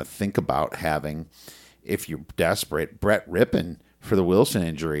want to think about having if you're desperate. Brett Rippon for the Wilson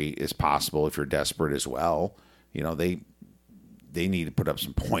injury is possible if you're desperate as well. They need to put up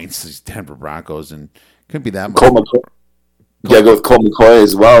some points, these Denver Broncos, and couldn't be that much. You gotta go with Colt McCoy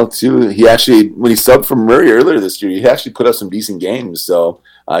as well too. He actually, when he subbed from Murray earlier this year, he actually put up some decent games. So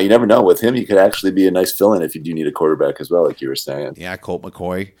you never know with him. He could actually be a nice fill-in if you do need a quarterback as well, like you were saying. Yeah, Colt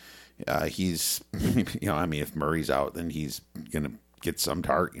McCoy. He's, if Murray's out, then he's gonna get some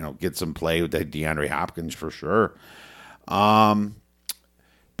get some play with that DeAndre Hopkins for sure.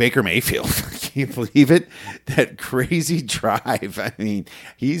 Baker Mayfield, can you believe it? That crazy drive. I mean,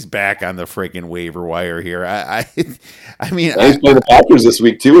 he's back on the freaking waiver wire here. He's playing the Packers this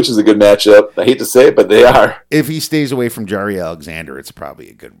week too, which is a good matchup. I hate to say it, but they are. If he stays away from Jari Alexander, it's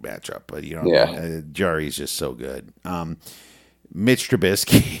probably a good matchup. But Jari's just so good. Mitch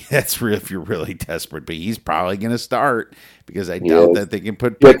Trubisky, that's if you're really desperate, but he's probably going to start because I doubt that they can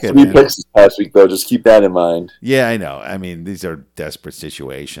put Pickett in. 3 picks this past week, though. Just keep that in mind. Yeah, I know. I mean, these are desperate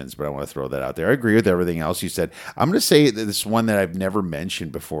situations, but I want to throw that out there. I agree with everything else you said. I'm going to say this one that I've never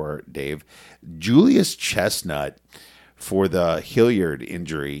mentioned before, Dave. Julius Chestnut for the Hilliard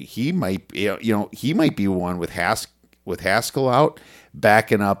injury. He might, he might be one with Haskell out,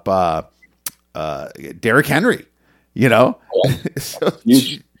 backing up Derrick Henry. So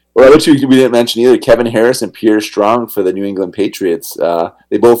huge. Well, other two we didn't mention either, Kevin Harris and Pierre Strong for the New England Patriots.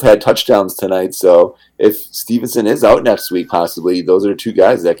 They both had touchdowns tonight, so if Stevenson is out next week, possibly, those are two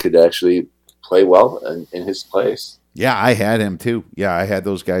guys that could actually play well in his place. Yeah, I had him too. Yeah, I had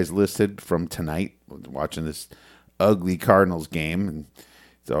those guys listed from tonight, watching this ugly Cardinals game, and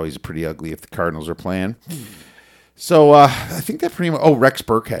it's always pretty ugly if the Cardinals are playing. So I think that pretty much. Oh, Rex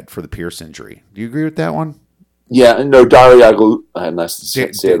Burkhead for the Pierce injury. Do you agree with that one? Yeah, no, Dario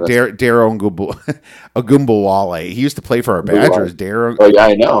Agumbawale. He used to play for our Badgers. Oh, yeah,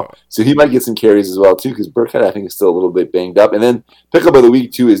 I know. So he might get some carries as well, too, because Burkhead, I think, is still a little bit banged up. And then pickup of the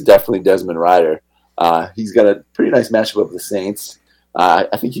week, too, is definitely Desmond Ridder. He's got a pretty nice matchup with the Saints.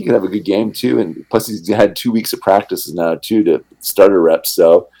 I think he could have a good game, too. And plus, he's had 2 weeks of practices now, too, to starter reps.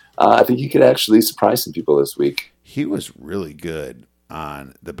 So I think he could actually surprise some people this week. He was really good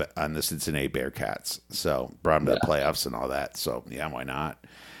on the Cincinnati Bearcats, so brought him to the playoffs and all that. So yeah, why not?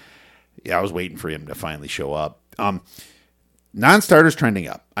 Yeah, I was waiting for him to finally show up. Non-starters trending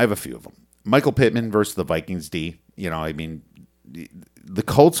up. I have a few of them. Michael Pittman versus the Vikings D. The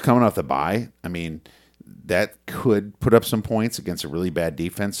Colts coming off the bye. I mean, that could put up some points against a really bad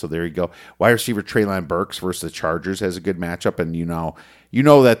defense. So there you go. Wide receiver Treylon Burks versus the Chargers has a good matchup, and you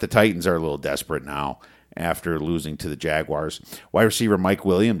know that the Titans are a little desperate now after losing to the Jaguars. Wide receiver Mike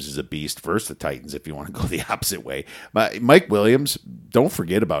Williams is a beast versus the Titans if you want to go the opposite way. But Mike Williams, don't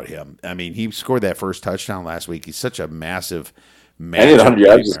forget about him. I mean, he scored that first touchdown last week. He's such a massive man. And he had 100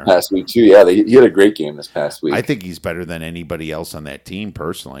 yards this past week, too. Yeah, he had a great game this past week. I think he's better than anybody else on that team,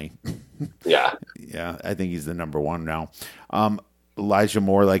 personally. Yeah. Yeah, I think he's the number one now. Elijah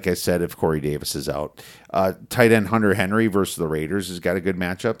Moore, like I said, if Corey Davis is out. Tight end Hunter Henry versus the Raiders has got a good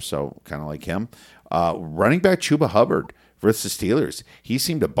matchup, so kind of like him. Running back Chuba Hubbard versus the Steelers. He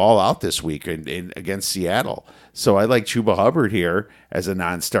seemed to ball out this week against Seattle. So I like Chuba Hubbard here as a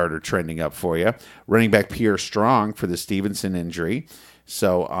non-starter trending up for you. Running back Pierre Strong for the Stevenson injury.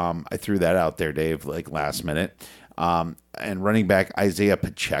 So I threw that out there, Dave, like last minute. And running back Isaiah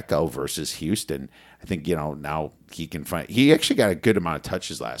Pacheco versus Houston. I think, now he can find. He actually got a good amount of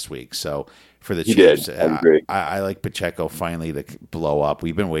touches last week. So for the Chiefs, I like Pacheco finally to blow up.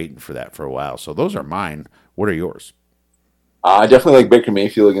 We've been waiting for that for a while. So those are mine. What are yours? I definitely like Baker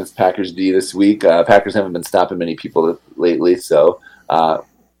Mayfield against Packers D this week. Packers haven't been stopping many people lately, so I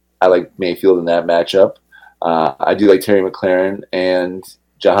like Mayfield in that matchup. I do like Terry McLaurin and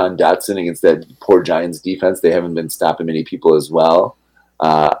Jahan Dotson against that poor Giants defense. They haven't been stopping many people as well.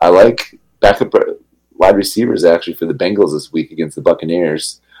 I like backup wide receivers actually for the Bengals this week against the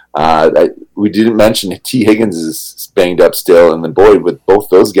Buccaneers. We didn't mention T. Higgins is banged up still, and then boy, with both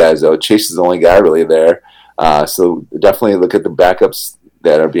those guys though, Chase is the only guy really there. So definitely look at the backups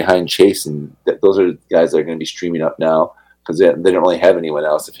that are behind Chase, and those are guys that are going to be streaming up now because they don't really have anyone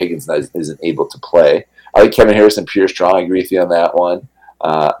else if Higgins isn't able to play. I like Kevin Harris and Pierre Strong. I agree with you on that one.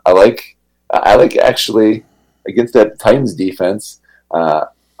 I like actually against that Titans defense.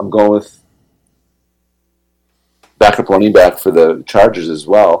 I'm going with backup running back for the Chargers as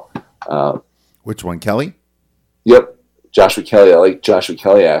well. Which one, Kelly? Yep, Joshua Kelly. I like Joshua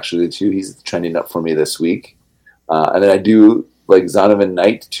Kelly actually too. He's trending up for me this week. And then I do like Zonovan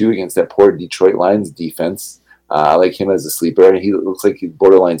Knight too against that poor Detroit Lions defense. I like him as a sleeper. He looks like he's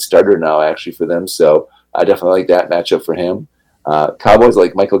borderline starter now actually for them. So I definitely like that matchup for him. Cowboys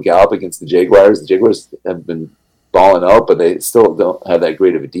like Michael Gallup against the Jaguars. The Jaguars have been balling out, but they still don't have that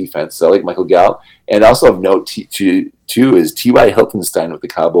great of a defense. So I like Michael Gallup. And also of note too is T.Y. Hiltonstein with the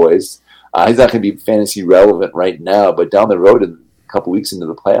Cowboys. He's not going to be fantasy relevant right now, but down the road, a couple weeks into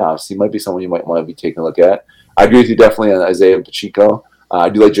the playoffs, he might be someone you might want to be taking a look at. I agree with you definitely on Isaiah Pacheco. I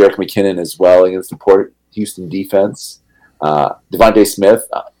do like Jerick McKinnon as well against the Port Houston defense. Devontae Smith,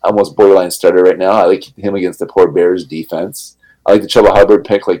 almost borderline starter right now. I like him against the poor Bears defense. I like the Chuba Hubbard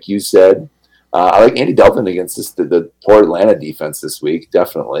pick, like you said. I like Andy Dalton against the poor Atlanta defense this week,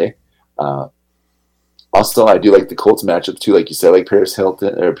 definitely. Also, I do like the Colts matchup too, like you said. I like Paris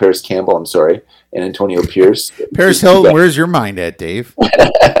Campbell, and Antonio Pierce. Paris Hilton, where's your mind at, Dave? Where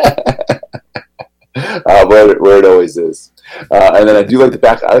it always is. And then I do like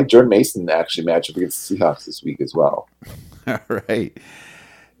I like Jordan Mason actually matchup against the Seahawks this week as well. All right.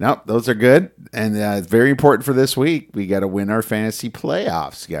 Nope, those are good. And it's very important for this week. We got to win our fantasy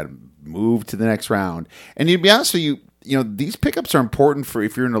playoffs. You got to move to the next round. And to be honest with you, these pickups are important for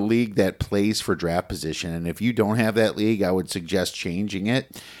if you're in a league that plays for draft position. And if you don't have that league, I would suggest changing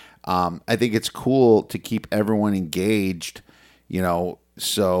it. I think it's cool to keep everyone engaged,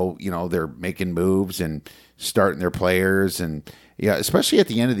 so, they're making moves and starting their players. And, especially at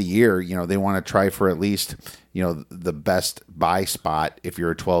the end of the year, they want to try for at least, the best buy spot if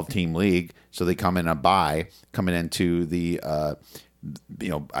you're a 12-team league. So they come in a buy, coming into the,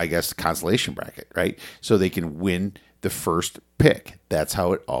 I guess, consolation bracket, right? So they can win the first pick. That's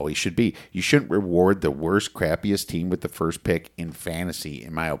how it always should be. You shouldn't reward the worst, crappiest team with the first pick in fantasy,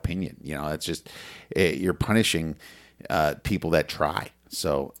 in my opinion. It's just, you're punishing people that try.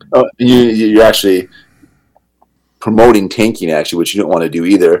 So you're actually promoting tanking, actually, which you don't want to do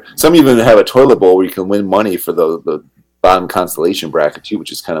either. Some even have a toilet bowl where you can win money for the bottom constellation bracket too,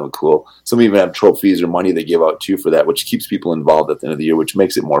 which is kind of cool. Some even have trophies or money they give out too for that, which keeps people involved at the end of the year, which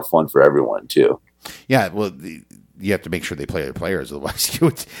makes it more fun for everyone too. Yeah, well, you have to make sure they play their players, otherwise you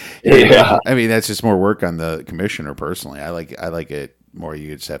would. Yeah. I mean, that's just more work on the commissioner. Personally, I like it more.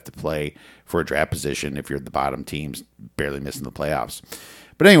 You just have to play for a draft position if you're the bottom teams, barely missing the playoffs.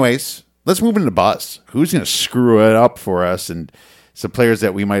 But anyways, let's move into the bus. Who's going to screw it up for us? And some players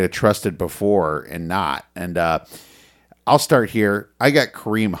that we might have trusted before and not. And I'll start here. I got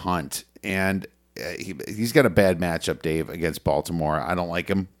Kareem Hunt, and he's got a bad matchup, Dave, against Baltimore. I don't like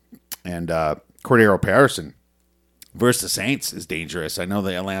him. And Cordero Patterson versus the Saints is dangerous. I know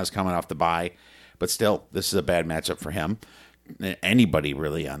that Atlanta's coming off the bye, but still, this is a bad matchup for him. Anybody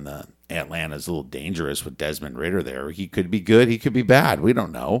really on the Atlanta is a little dangerous with Desmond Ridder there. He could be good. He could be bad. We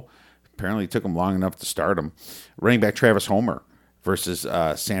don't know. Apparently, it took him long enough to start him. Running back Travis Homer versus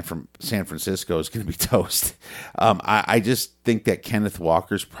San Francisco is going to be toast. I just think that Kenneth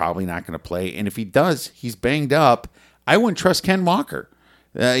Walker's probably not going to play. And if he does, he's banged up. I wouldn't trust Ken Walker.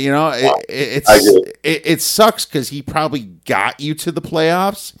 It sucks because he probably got you to the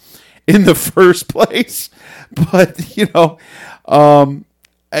playoffs in the first place. But,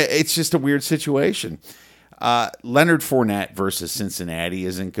 it's just a weird situation. Leonard Fournette versus Cincinnati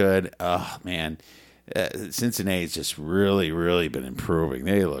isn't good. Oh, man. Cincinnati's just really, really been improving.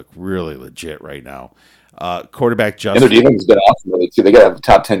 They look really legit right now. Quarterback Justin. And their defense has been awesome, really, too. They got a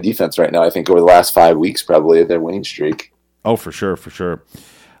top 10 defense right now, I think, over the last 5 weeks, probably, their winning streak. Oh, for sure.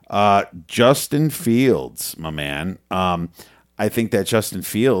 Justin Fields, my man. I think that Justin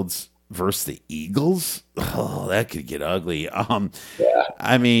Fields versus the Eagles, that could get ugly. Yeah.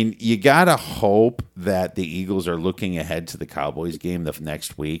 I mean, you got to hope that the Eagles are looking ahead to the Cowboys game the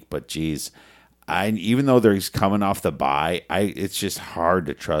next week, but geez, even though they're coming off the bye, it's just hard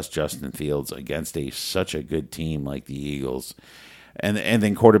to trust Justin Fields against such a good team like the Eagles. And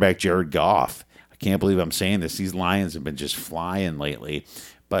then quarterback Jared Goff. I can't believe I'm saying this. These Lions have been just flying lately,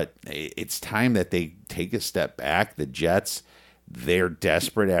 but it's time that they take a step back. The Jets, they're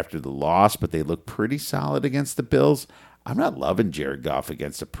desperate after the loss, but they look pretty solid against the Bills. I'm not loving Jared Goff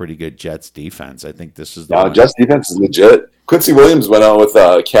against a pretty good Jets defense. I think this is the Jets defense is legit. Quincy Williams went out with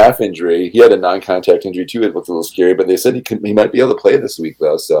a calf injury. He had a non-contact injury too. It looked a little scary, but they said he might be able to play this week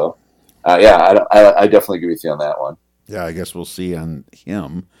though. So, I definitely agree with you on that one. Yeah, I guess we'll see on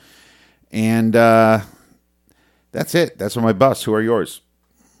him. And that's it. That's on my bus. Who are yours?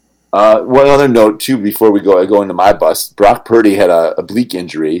 One other note, too, before we go into my bust, Brock Purdy had a oblique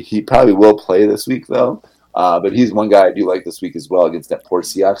injury. He probably will play this week, though. But he's one guy I do like this week as well against that poor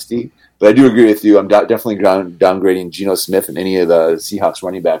Seahawks team. But I do agree with you. I'm definitely downgrading Geno Smith and any of the Seahawks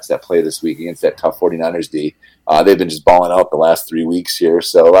running backs that play this week against that tough 49ers D. They've been just balling out the last 3 weeks here.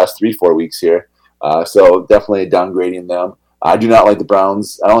 So last 3-4 weeks here. So definitely downgrading them. I do not like the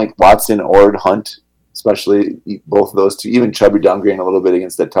Browns. I don't like Watson or Hunt, especially both of those two. Even Chubb, downgrading a little bit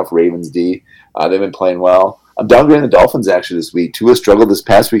against that tough Ravens D. They've been playing well. I'm downgrading the Dolphins actually this week. Tua struggled this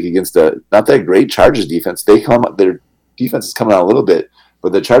past week against a not that great Chargers defense. Their defense is coming out a little bit,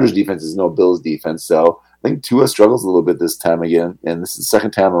 but the Chargers defense is no Bills defense. So I think Tua struggles a little bit this time again, and this is the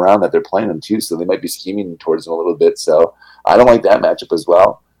second time around that they're playing him too, so they might be scheming towards him a little bit. So I don't like that matchup as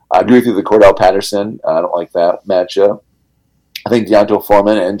well. I agree with you, the Cordell Patterson. I don't like that matchup. I think Deonta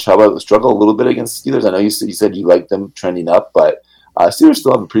Foreman and Chuba struggle a little bit against the Steelers. I know you said you like them trending up, but Steelers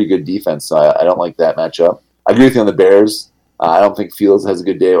still have a pretty good defense, so I don't like that matchup. I agree with you on the Bears. I don't think Fields has a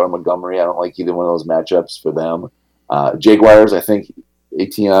good day, or Montgomery. I don't like either one of those matchups for them. Jaguars, I think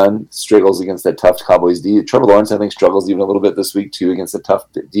Etienne struggles against that tough Cowboys D. Trevor Lawrence, I think, struggles even a little bit this week, too, against the tough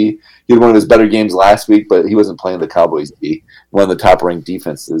D. He had one of his better games last week, but he wasn't playing the Cowboys D, one of the top-ranked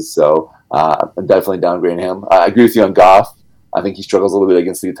defenses. So I'm definitely downgrading him. I agree with you on Goff. I think he struggles a little bit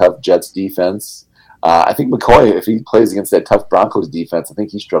against the tough Jets defense. I think McCoy, if he plays against that tough Broncos defense, I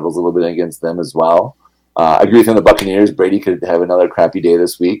think he struggles a little bit against them as well. I agree with him on the Buccaneers. Brady could have another crappy day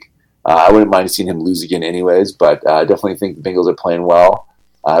this week. I wouldn't mind seeing him lose again anyways, but I definitely think the Bengals are playing well.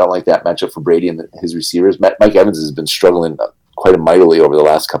 I don't like that matchup for Brady and his receivers. Mike Evans has been struggling quite mightily over the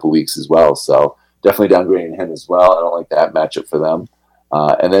last couple of weeks as well, so definitely downgrading him as well. I don't like that matchup for them.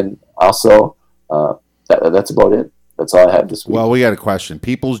 And then also, that's about it. That's all I have this week. Well, we got a question.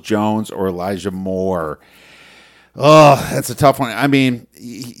 Peoples-Jones or Elijah Moore? Oh, that's a tough one. I mean,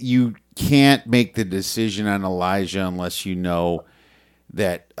 you can't make the decision on Elijah unless you know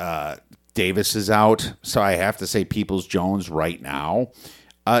that Davis is out. So I have to say Peoples-Jones right now.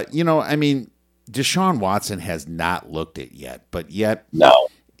 I mean, Deshaun Watson has not looked it yet, but yet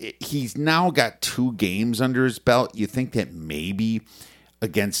he's now got 2 games under his belt. You think that maybe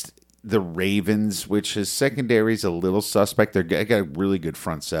against the Ravens, which his secondary is a little suspect. They got a really good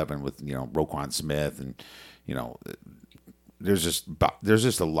front seven with, Roquan Smith, and, there's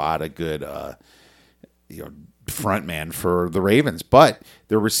just a lot of good, front man for the Ravens, but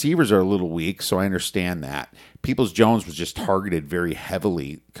their receivers are a little weak, so I understand that. Peoples-Jones was just targeted very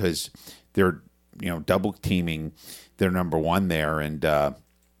heavily because they're, double teaming their number one there, and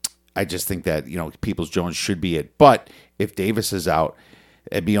I just think that, Peoples-Jones should be it. But if Davis is out,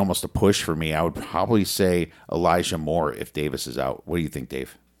 it'd be almost a push for me. I would probably say Elijah Moore if Davis is out. What do you think,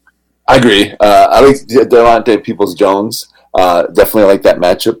 Dave? I agree. I like Delonte Peoples-Jones. Definitely like that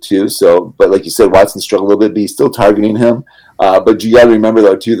matchup too. So, but like you said, Watson struggled a little bit, but he's still targeting him. But you got to remember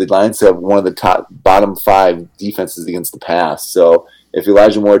though too, the Lions have one of the bottom 5 defenses against the pass. So if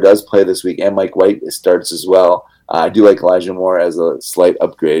Elijah Moore does play this week and Mike White starts as well, I do like Elijah Moore as a slight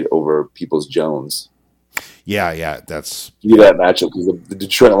upgrade over Peoples-Jones. Yeah, that's that matchup because the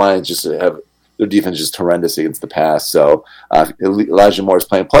Detroit Lions just have their defense just horrendous against the pass. So Elijah Moore is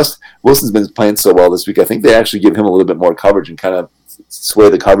playing. Plus, Wilson's been playing so well this week. I think they actually give him a little bit more coverage and kind of sway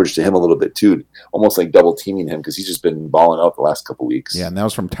the coverage to him a little bit too, almost like double teaming him because he's just been balling out the last couple weeks. Yeah, and that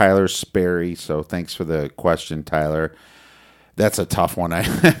was from Tyler Sperry. So thanks for the question, Tyler. That's a tough one.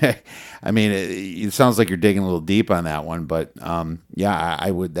 I mean, it sounds like you're digging a little deep on that one, but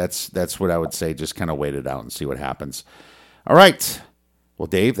I would. That's what I would say. Just kind of wait it out and see what happens. All right. Well,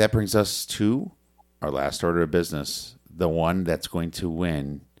 Dave, that brings us to our last order of business, the one that's going to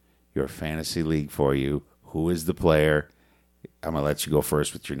win your fantasy league for you. Who is the player? I'm going to let you go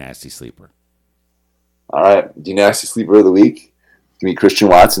first with your nasty sleeper. All right. The nasty sleeper of the week is going to be Christian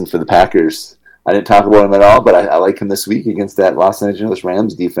Watson for the Packers. I didn't talk about him at all, but I like him this week against that Los Angeles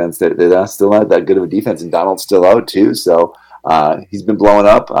Rams defense. They're still not that good of a defense, and Donald's still out too. So he's been blowing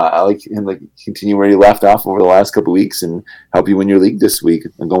up. I like him to continue where he left off over the last couple of weeks and help you win your league this week.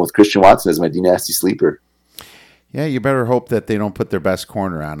 I'm going with Christian Watson as my D-Nasty sleeper. Yeah, you better hope that they don't put their best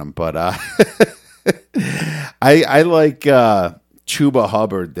corner on him. But I like Chuba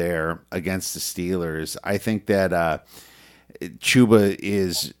Hubbard there against the Steelers. I think that Chuba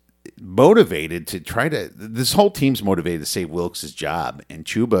is motivated to this whole team's motivated to save Wilkes' job, and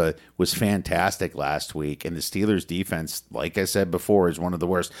Chuba was fantastic last week, and the Steelers defense, like I said before, is one of the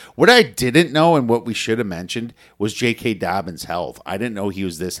worst. What I didn't know and what we should have mentioned was J.K. Dobbins' health. I didn't know he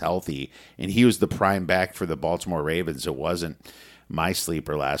was this healthy, and he was the prime back for the Baltimore Ravens. It wasn't my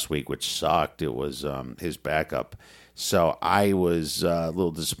sleeper last week, which sucked. It was his backup. So I was a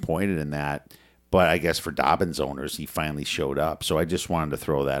little disappointed in that. But I guess for Dobbins owners, he finally showed up. So I just wanted to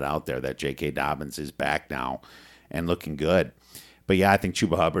throw that out there, that J.K. Dobbins is back now and looking good. But yeah, I think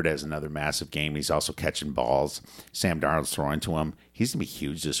Chuba Hubbard has another massive game. He's also catching balls. Sam Darnold's throwing to him. He's going to be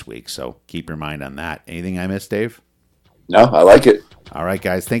huge this week, so keep your mind on that. Anything I missed, Dave? No, I like it. All right,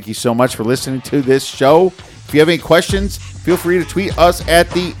 guys. Thank you so much for listening to this show. If you have any questions, feel free to tweet us at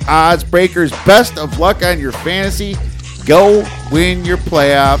the Odds Breakers. Best of luck on your fantasy. Go win your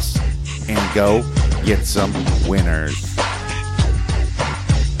playoffs. And go get some winners.